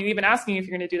no point in even asking if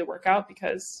you're going to do the workout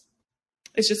because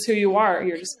it's just who you are.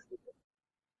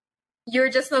 You're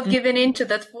just not giving in to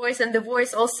that voice, and the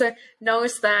voice also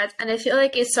knows that. And I feel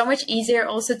like it's so much easier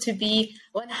also to be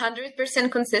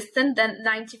 100% consistent than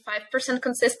 95%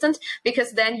 consistent,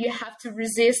 because then you have to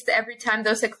resist every time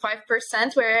those like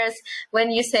 5%. Whereas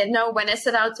when you say, no, when I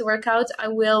set out to work out, I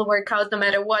will work out no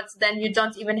matter what, then you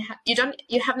don't even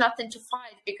you have nothing to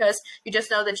fight, because you just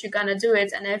know that you're gonna do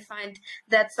it. And I find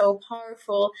that so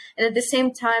powerful. And at the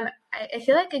same time, I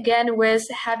feel like, again, with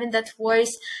having that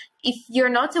voice, if you're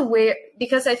not aware,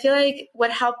 because I feel like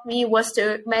what helped me was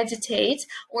to meditate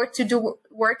or to do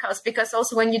workouts, because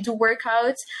also when you do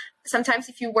workouts, sometimes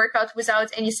if you work out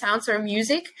without any sounds or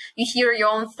music, you hear your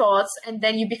own thoughts, and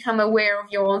then you become aware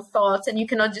of your own thoughts, and you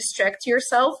cannot distract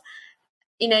yourself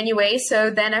in any way.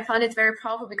 So then I found it very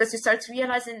powerful, because you start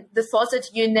realizing the thoughts that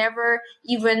you never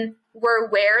even were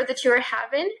aware that you were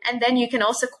having, and then you can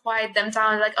also quiet them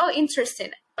down, like, oh,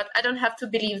 interesting, but I don't have to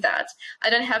believe that. I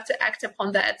don't have to act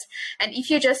upon that. And if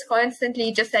you just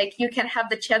constantly just like, you can have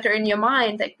the chatter in your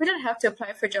mind, like, we don't have to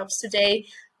apply for jobs today.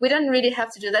 We don't really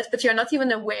have to do that, but you're not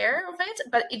even aware of it,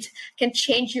 but it can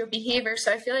change your behavior.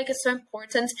 So I feel like it's so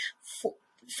important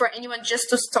for anyone just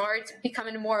to start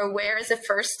becoming more aware as a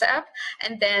first step.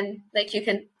 And then like you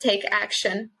can take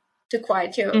action to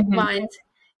quiet your mind.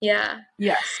 Yeah.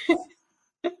 Yes.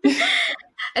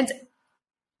 And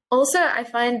also, I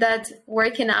find that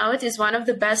working out is one of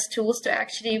the best tools to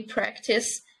actually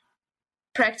practice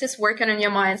working on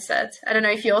your mindset. I don't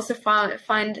know if you also found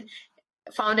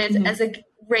it as a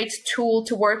great tool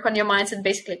to work on your mindset,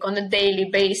 basically on a daily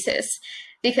basis,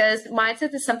 because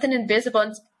mindset is something invisible.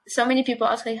 And so many people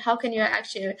ask, like, how can you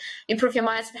actually improve your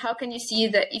mindset? How can you see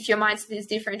that if your mindset is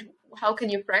different? How can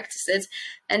you practice it?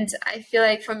 And I feel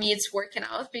like for me, it's working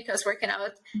out, because working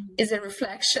out is a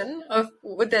reflection of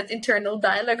that internal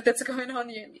dialogue that's going on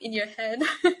in your head.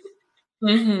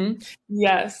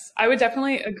 Yes, I would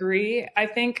definitely agree. I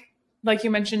think, like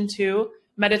you mentioned too,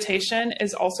 meditation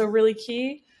is also really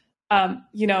key.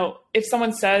 If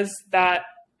someone says that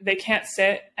they can't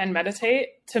sit and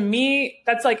meditate, to me,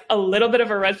 that's like a little bit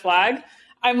of a red flag.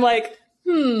 I'm like,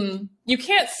 you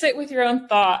can't sit with your own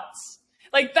thoughts.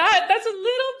 Like that's a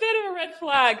little bit of a red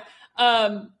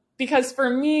flag. Because for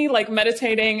me, like,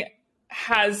 meditating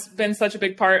has been such a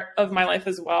big part of my life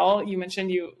as well. You mentioned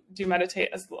you do meditate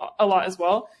a lot as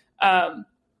well.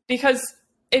 Because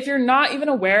if you're not even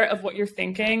aware of what you're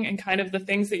thinking and kind of the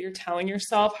things that you're telling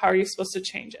yourself, how are you supposed to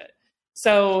change it?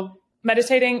 So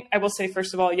meditating, I will say,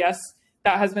 first of all, yes,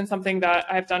 that has been something that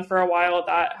I've done for a while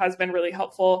that has been really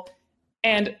helpful.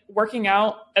 And working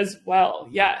out as well.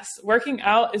 Yes, working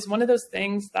out is one of those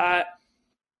things that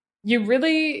you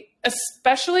really,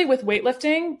 especially with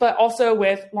weightlifting, but also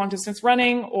with long distance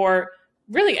running, or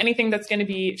really anything that's going to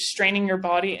be straining your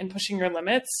body and pushing your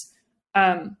limits.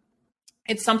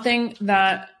 It's something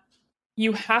that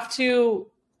you have to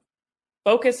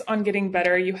focus on getting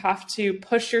better. You have to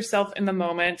push yourself in the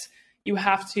moment. You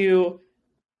have to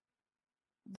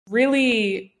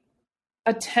really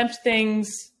attempt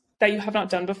things that you have not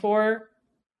done before,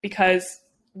 because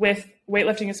with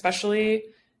weightlifting especially,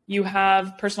 you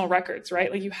have personal records,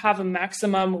 right? Like, you have a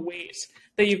maximum weight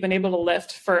that you've been able to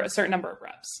lift for a certain number of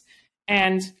reps.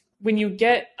 And when you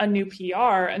get a new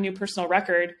PR, a new personal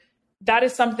record, that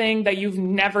is something that you've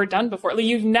never done before. Like,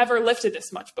 you've never lifted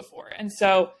this much before. And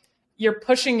so you're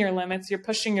pushing your limits, you're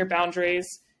pushing your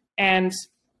boundaries. And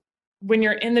when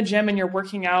you're in the gym and you're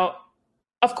working out,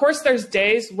 of course, there's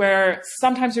days where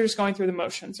sometimes you're just going through the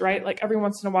motions, right? Like every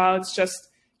once in a while, it's just,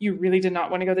 you really did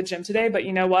not want to go to the gym today, but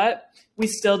you know what? We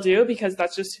still do, because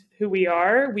that's just who we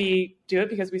are. We do it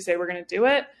because we say we're going to do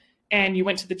it. And you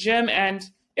went to the gym and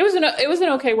it was an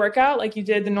okay workout. Like, you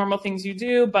did the normal things you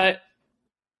do, but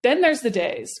then there's the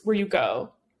days where you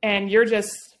go and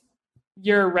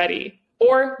you're ready,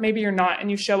 or maybe you're not,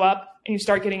 and you show up and you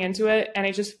start getting into it and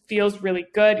it just feels really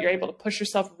good. You're able to push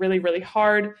yourself really, really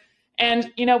hard.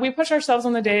 And, we push ourselves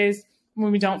on the days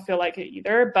when we don't feel like it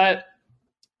either. But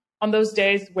on those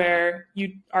days where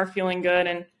you are feeling good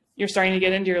and you're starting to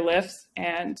get into your lifts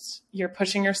and you're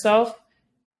pushing yourself,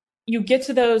 you get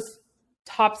to those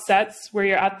top sets where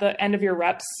you're at the end of your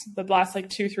reps, the last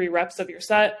 2-3 reps of your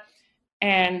set.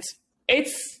 And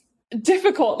it's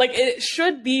difficult. Like, it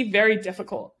should be very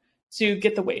difficult to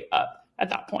get the weight up at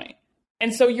that point.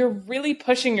 And so you're really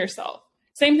pushing yourself.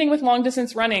 Same thing with long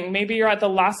distance running. Maybe you're at the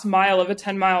last mile of a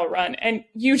 10-mile run and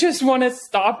you just want to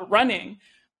stop running,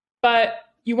 but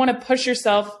you want to push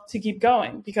yourself to keep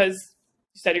going because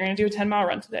you said you're going to do a 10-mile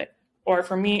run today. Or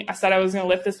for me, I said I was going to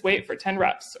lift this weight for 10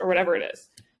 reps or whatever it is.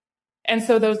 And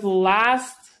so those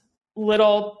last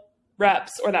little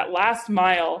reps or that last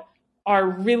mile are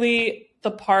really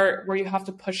the part where you have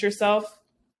to push yourself.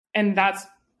 And that's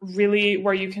really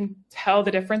where you can tell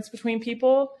the difference between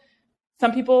people.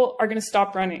 Some people are going to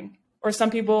stop running, or some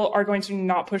people are going to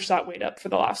not push that weight up for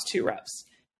the last 2 reps.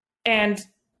 And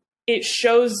it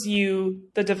shows you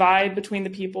the divide between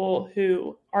the people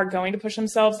who are going to push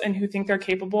themselves and who think they're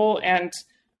capable and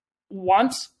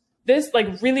want this,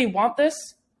 really want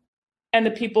this, and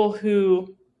the people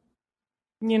who,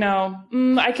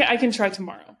 I can try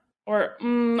tomorrow, or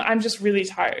I'm just really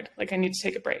tired. I need to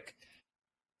take a break.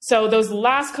 So those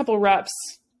last couple reps,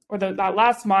 or that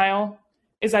last mile,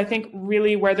 is, I think,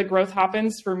 really where the growth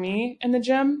happens for me in the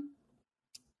gym,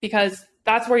 because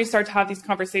that's where you start to have these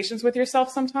conversations with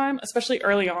yourself sometime, especially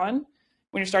early on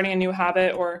when you're starting a new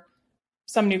habit or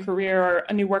some new career or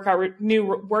a new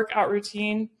workout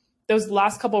routine. Those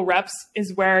last couple reps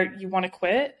is where you want to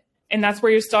quit. And that's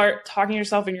where you start talking to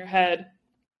yourself in your head,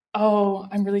 oh,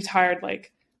 I'm really tired.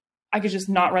 I could just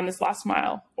not run this last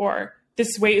mile, or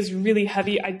this weight is really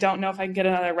heavy. I don't know if I can get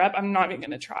another rep. I'm not even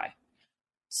going to try.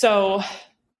 So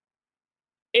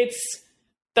it's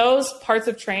those parts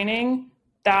of training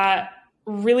that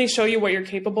really show you what you're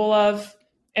capable of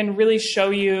and really show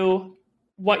you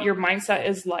what your mindset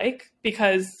is like.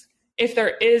 Because if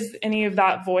there is any of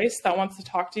that voice that wants to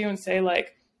talk to you and say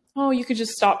oh, you could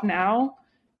just stop now,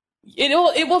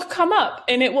 it will come up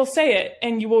and it will say it,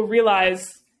 and you will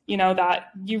realize, that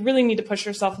you really need to push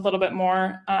yourself a little bit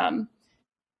more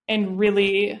and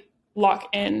really lock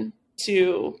in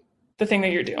to the thing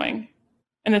that you're doing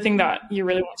and the thing that you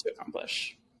really want to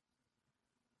accomplish.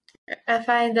 I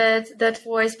find that that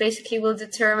voice basically will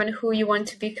determine who you want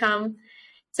to become.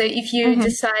 So if you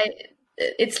decide,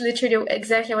 it's literally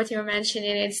exactly what you were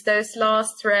mentioning. It's those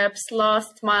last reps,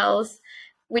 last miles,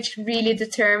 which really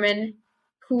determine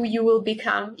who you will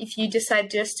become if you decide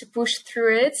just to push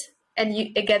through it and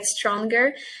you get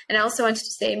stronger. And I also wanted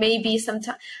to say, maybe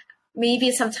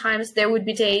sometimes there would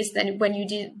be days then when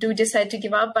you do decide to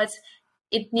give up, but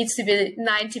it needs to be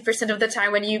 90% of the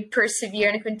time when you persevere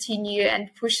and continue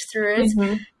and push through it.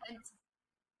 And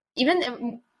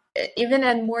even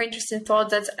a more interesting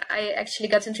thought that I actually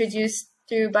got introduced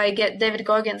to by David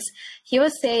Goggins, he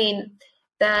was saying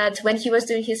that when he was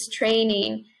doing his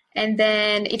training, and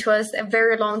then it was a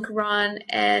very long run,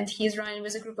 and he's running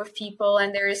with a group of people,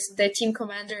 and there is the team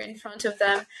commander in front of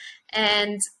them,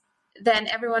 and then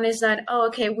everyone is like, oh,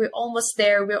 okay, we're almost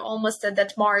there, we're almost at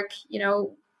that mark,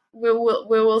 we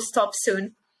will stop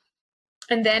soon.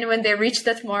 And then when they reach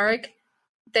that mark,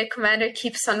 the commander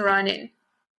keeps on running.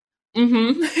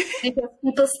 Because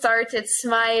people started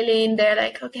smiling. They're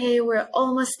like, okay, we're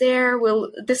almost there.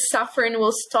 The suffering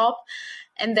will stop.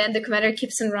 And then the commander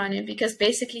keeps on running, because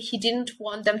basically he didn't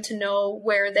want them to know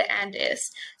where the end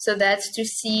is. So that's to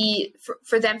see,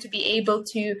 for them to be able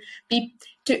to be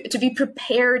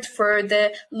prepared for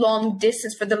the long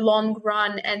distance, for the long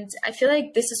run. And I feel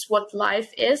like this is what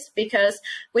life is, because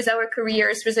with our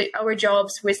careers, with our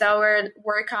jobs, with our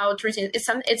workout routine, it's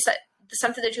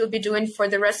something that you'll be doing for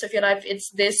the rest of your life. It's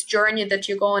this journey that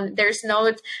you go on. There's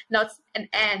not an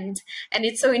end. And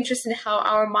it's so interesting how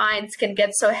our minds can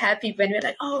get so happy when we're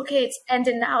like, oh, okay, it's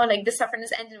ending now. The suffering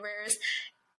is ending. Whereas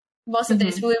most of the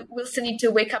days we'll still need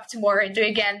to wake up tomorrow and do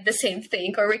again the same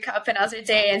thing, or wake up another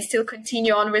day and still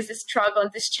continue on with this struggle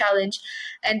and this challenge.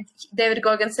 And David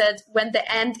Goggins said, when the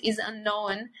end is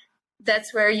unknown,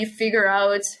 that's where you figure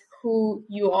out who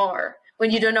you are. When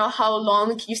you don't know how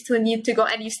long you still need to go,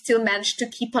 and you still manage to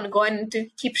keep on going and to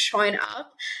keep showing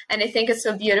up. And I think it's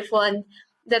so beautiful. And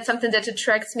that's something that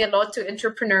attracts me a lot to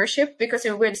entrepreneurship, because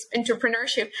with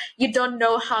entrepreneurship, you don't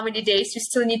know how many days you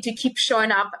still need to keep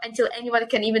showing up until anyone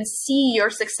can even see your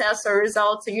success or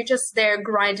results. So you're just there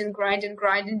grinding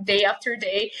day after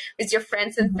day with your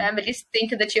friends and families,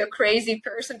 thinking that you're a crazy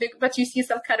person, but you see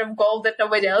some kind of goal that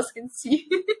nobody else can see.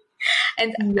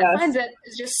 And yes. I find that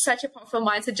it's just such a powerful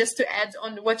mindset, just to add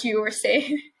on what you were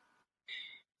saying.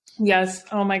 Yes.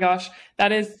 Oh my gosh.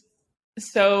 That is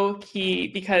so key,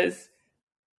 because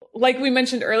like we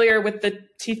mentioned earlier with the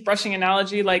teeth brushing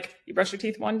analogy, like you brush your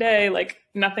teeth one day, like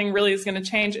nothing really is going to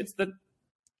change. It's the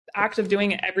act of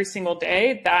doing it every single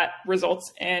day that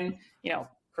results in,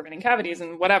 preventing cavities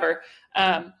and whatever.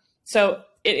 So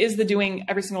it is the doing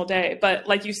every single day. But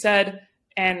like you said,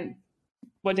 and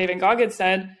what David Goggins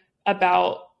said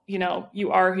about,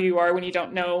 you are who you are when you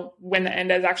don't know when the end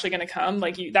is actually going to come.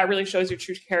 Like that really shows your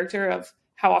true character of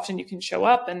how often you can show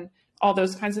up and all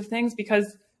those kinds of things,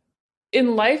 because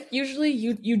in life, usually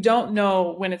you don't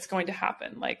know when it's going to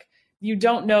happen. Like you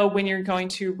don't know when you're going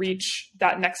to reach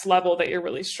that next level that you're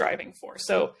really striving for.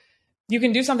 So you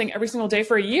can do something every single day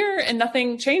for a year and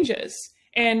nothing changes.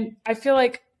 And I feel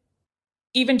like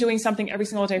even doing something every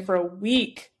single day for a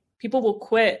week, people will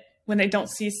quit when they don't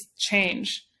see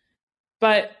change.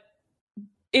 But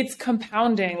it's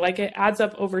compounding, like it adds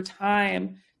up over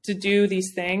time to do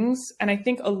these things. And I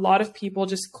think a lot of people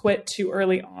just quit too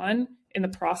early on in the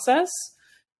process.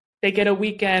 They get a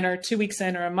week in or 2 weeks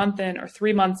in or a month in or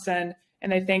 3 months in,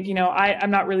 and they think,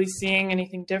 I'm not really seeing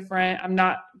anything different. I'm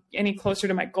not any closer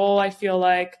to my goal, I feel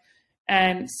like.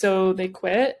 And so they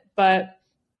quit. But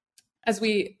as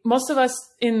most of us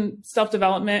in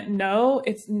self-development know,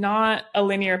 it's not a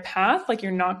linear path. Like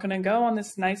you're not going to go on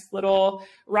this nice little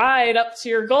ride up to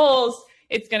your goals.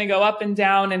 It's going to go up and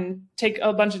down and take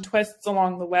a bunch of twists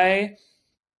along the way.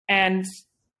 And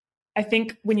I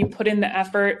think when you put in the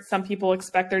effort, some people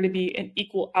expect there to be an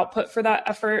equal output for that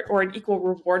effort or an equal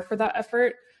reward for that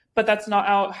effort, but that's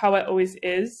not how it always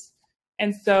is.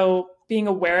 And so being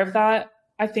aware of that,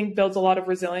 I think builds a lot of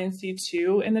resiliency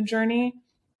too in the journey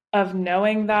of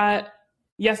knowing that,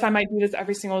 yes, I might do this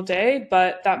every single day,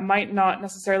 but that might not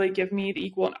necessarily give me the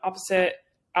equal and opposite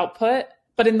output.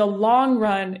 But in the long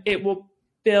run, it will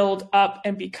build up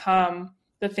and become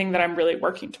the thing that I'm really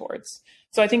working towards.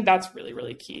 So I think that's really,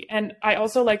 really key. And I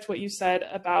also liked what you said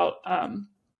about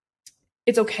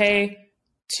it's okay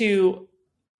to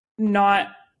not,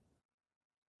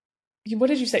 what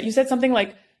did you say? You said something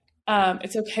like,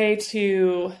 it's okay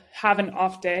to have an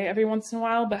off day every once in a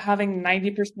while, but having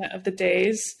 90% of the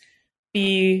days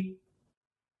be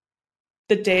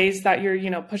the days that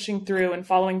you're, pushing through and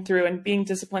following through and being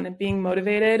disciplined and being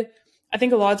motivated. I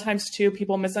think a lot of times too,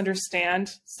 people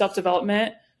misunderstand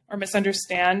self-development or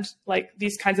misunderstand like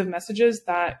these kinds of messages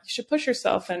that you should push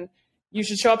yourself and you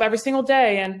should show up every single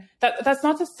day. And that's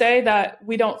not to say that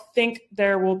we don't think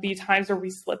there will be times where we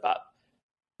slip up.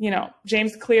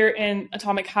 James Clear in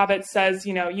Atomic Habits says,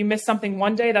 you miss something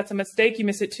one day, that's a mistake. You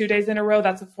miss it 2 days in a row,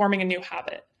 that's forming a new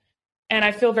habit. And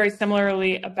I feel very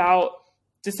similarly about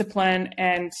discipline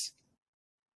and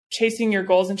chasing your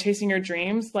goals and chasing your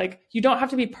dreams. Like you don't have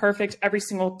to be perfect every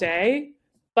single day,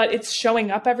 but it's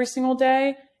showing up every single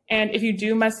day. And if you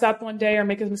do mess up one day or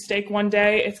make a mistake one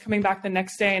day, it's coming back the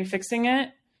next day and fixing it.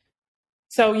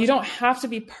 So you don't have to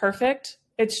be perfect.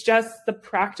 It's just the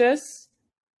practice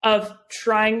of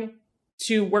trying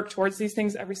to work towards these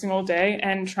things every single day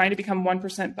and trying to become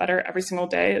 1% better every single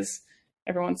day, as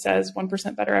everyone says,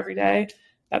 1% better every day.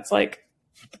 That's like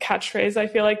the catchphrase, I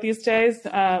feel like, these days.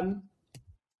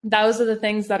 Those are the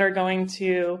things that are going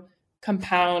to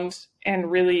compound and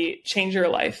really change your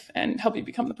life and help you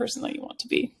become the person that you want to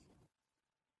be.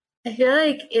 I feel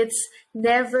like it's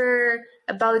never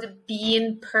about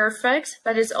being perfect,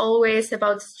 but it's always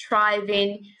about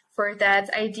striving for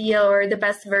that ideal or the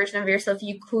best version of yourself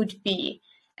you could be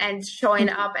and showing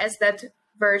up as that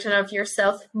version of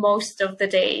yourself most of the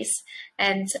days.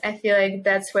 And I feel like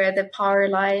that's where the power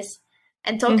lies.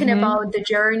 And talking about the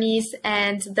journeys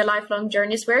and the lifelong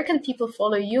journeys, where can people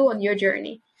follow you on your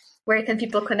journey? Where can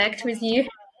people connect with you?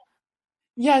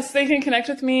 Yes, they can connect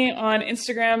with me on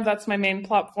Instagram. That's my main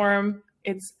platform.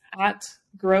 It's at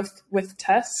Growth with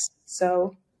Tess.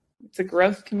 So it's a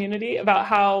growth community about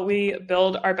how we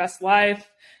build our best life.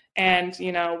 And,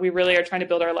 we really are trying to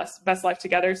build our best life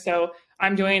together. So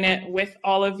I'm doing it with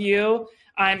all of you.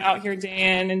 I'm out here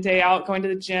day in and day out, going to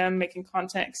the gym, making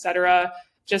content, etc.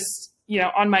 Just,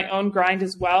 on my own grind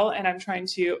as well. And I'm trying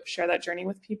to share that journey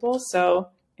with people. So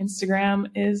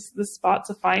Instagram is the spot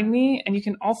to find me. And you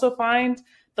can also find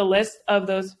the list of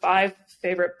those 5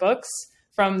 favorite books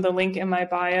from the link in my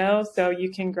bio. So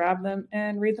you can grab them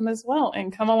and read them as well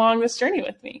and come along this journey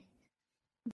with me.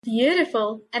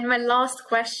 Beautiful. And my last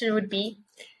question would be,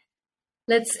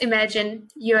 let's imagine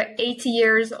you're 80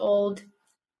 years old.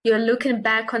 You're looking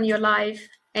back on your life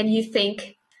and you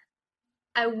think,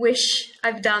 I wish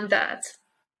I've done that.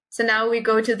 So now we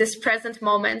go to this present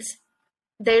moment.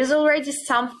 There's already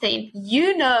something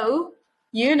you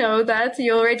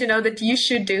already know that you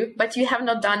should do, but you have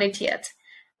not done it yet.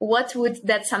 What would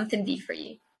that something be for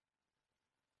you?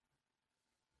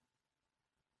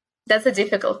 That's a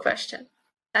difficult question.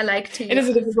 It is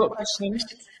a difficult question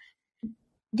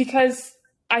because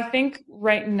I think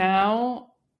right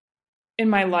now in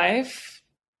my life,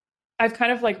 I've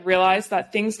kind of realized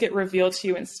that things get revealed to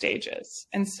you in stages.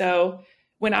 And so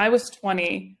when I was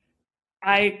 20,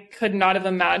 I could not have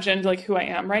imagined who I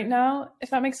am right now, if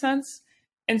that makes sense.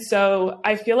 And so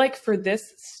I feel like for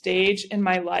this stage in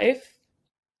my life,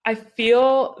 I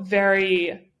feel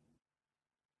very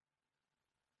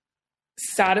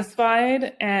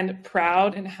satisfied and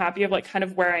proud and happy of kind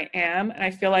of where I am. And I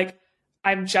feel like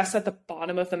I'm just at the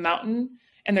bottom of the mountain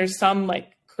and there's some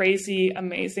crazy,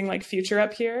 amazing future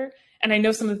up here. And I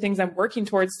know some of the things I'm working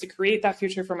towards to create that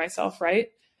future for myself, right?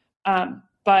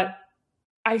 But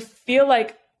I feel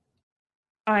like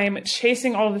I'm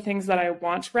chasing all the things that I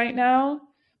want right now.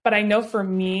 But I know for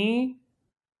me,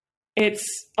 it's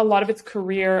a lot of it's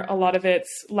career, a lot of it's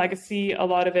legacy, a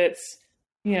lot of it's,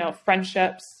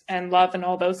 friendships and love and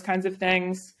all those kinds of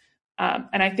things.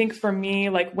 And I think for me,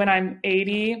 when I'm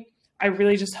 80, I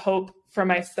really just hope for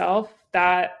myself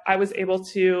that I was able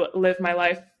to live my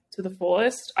life to the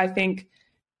fullest. I think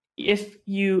if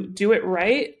you do it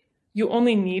right, you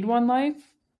only need one life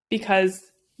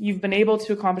because you've been able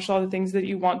to accomplish all the things that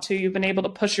you want to. You've been able to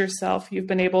push yourself. You've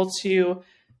been able to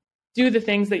do the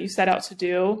things that you set out to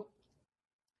do.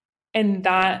 And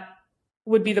that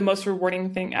would be the most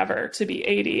rewarding thing ever, to be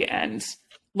 80 and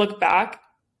look back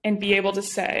and be able to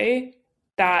say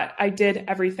that I did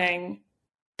everything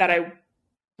that I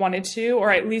wanted to, or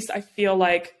at least I feel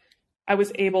like I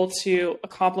was able to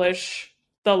accomplish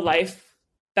the life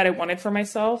that I wanted for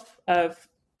myself, of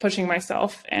pushing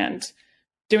myself and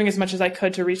doing as much as I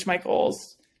could to reach my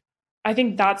goals. I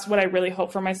think that's what I really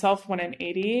hope for myself when I'm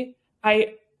 80.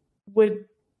 I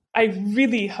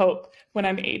really hope when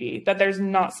I'm 80 that there's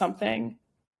not something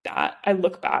that I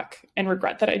look back and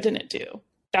regret that I didn't do.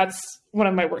 That's one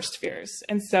of my worst fears.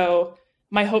 And so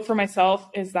my hope for myself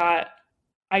is that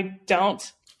I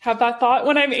don't have that thought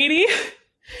when I'm 80.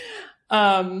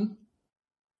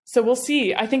 So we'll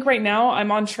see. I think right now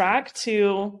I'm on track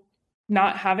to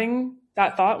not having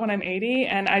that thought when I'm 80.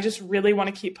 And I just really want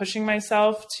to keep pushing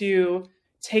myself to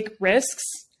take risks,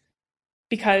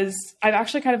 because I've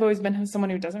actually kind of always been someone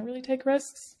who doesn't really take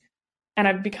risks. And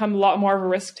I've become a lot more of a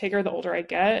risk taker the older I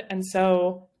get. And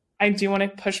so I do want to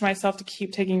push myself to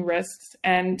keep taking risks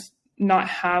and not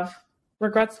have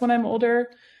regrets when I'm older.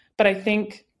 But I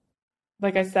think,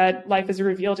 like I said, life is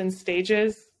revealed in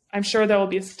stages. I'm sure there will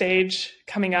be a stage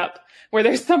coming up where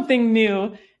there's something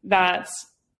new that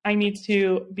I need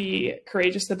to be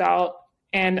courageous about,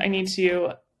 and I need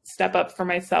to step up for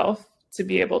myself to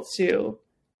be able to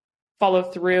follow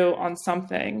through on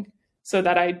something so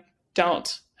that I don't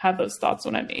have those thoughts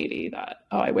when I'm 80 that,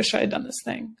 oh, I wish I had done this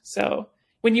thing. So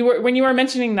when you were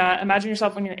mentioning that, imagine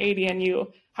yourself when you're 80 and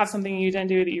you have something you didn't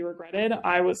do that you regretted.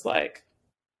 I was like,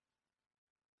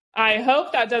 I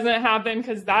hope that doesn't happen,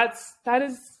 because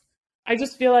I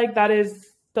just feel like that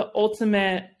is the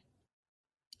ultimate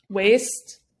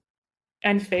waste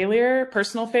and failure,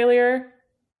 personal failure.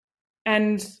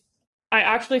 And I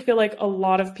actually feel like a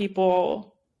lot of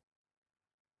people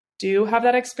do have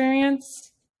that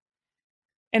experience.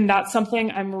 And that's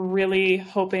something I'm really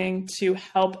hoping to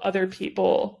help other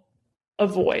people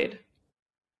avoid,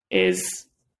 is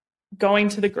going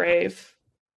to the grave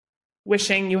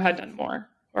wishing you had done more,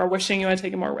 or wishing you had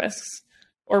taken more risks,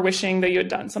 or wishing that you had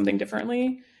done something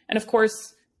differently. And of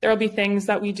course, there will be things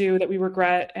that we do that we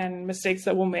regret and mistakes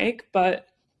that we'll make, but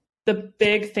the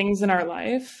big things in our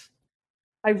life,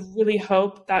 I really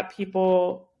hope that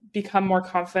people become more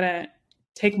confident,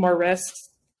 take more risks,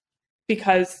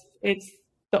 because it's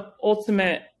the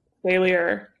ultimate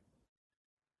failure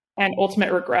and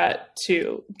ultimate regret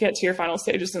to get to your final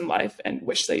stages in life and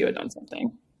wish that you had done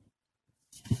something.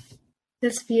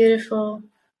 That's beautiful.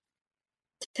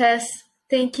 Tess,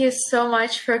 Thank you so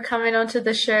much for coming onto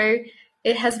the show.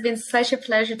 It has been such a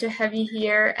pleasure to have you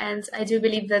here, and I do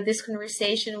believe that this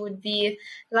conversation would be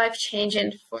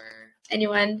life-changing for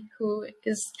anyone who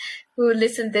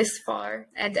listened this far,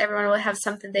 and everyone will have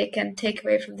something they can take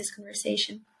away from this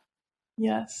conversation.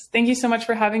 Yes. Thank you so much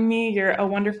for having me. You're a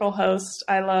wonderful host.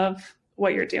 I love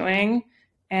what you're doing,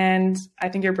 and I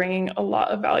think you're bringing a lot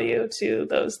of value to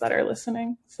those that are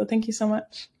listening. So thank you so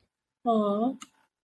much. Aww.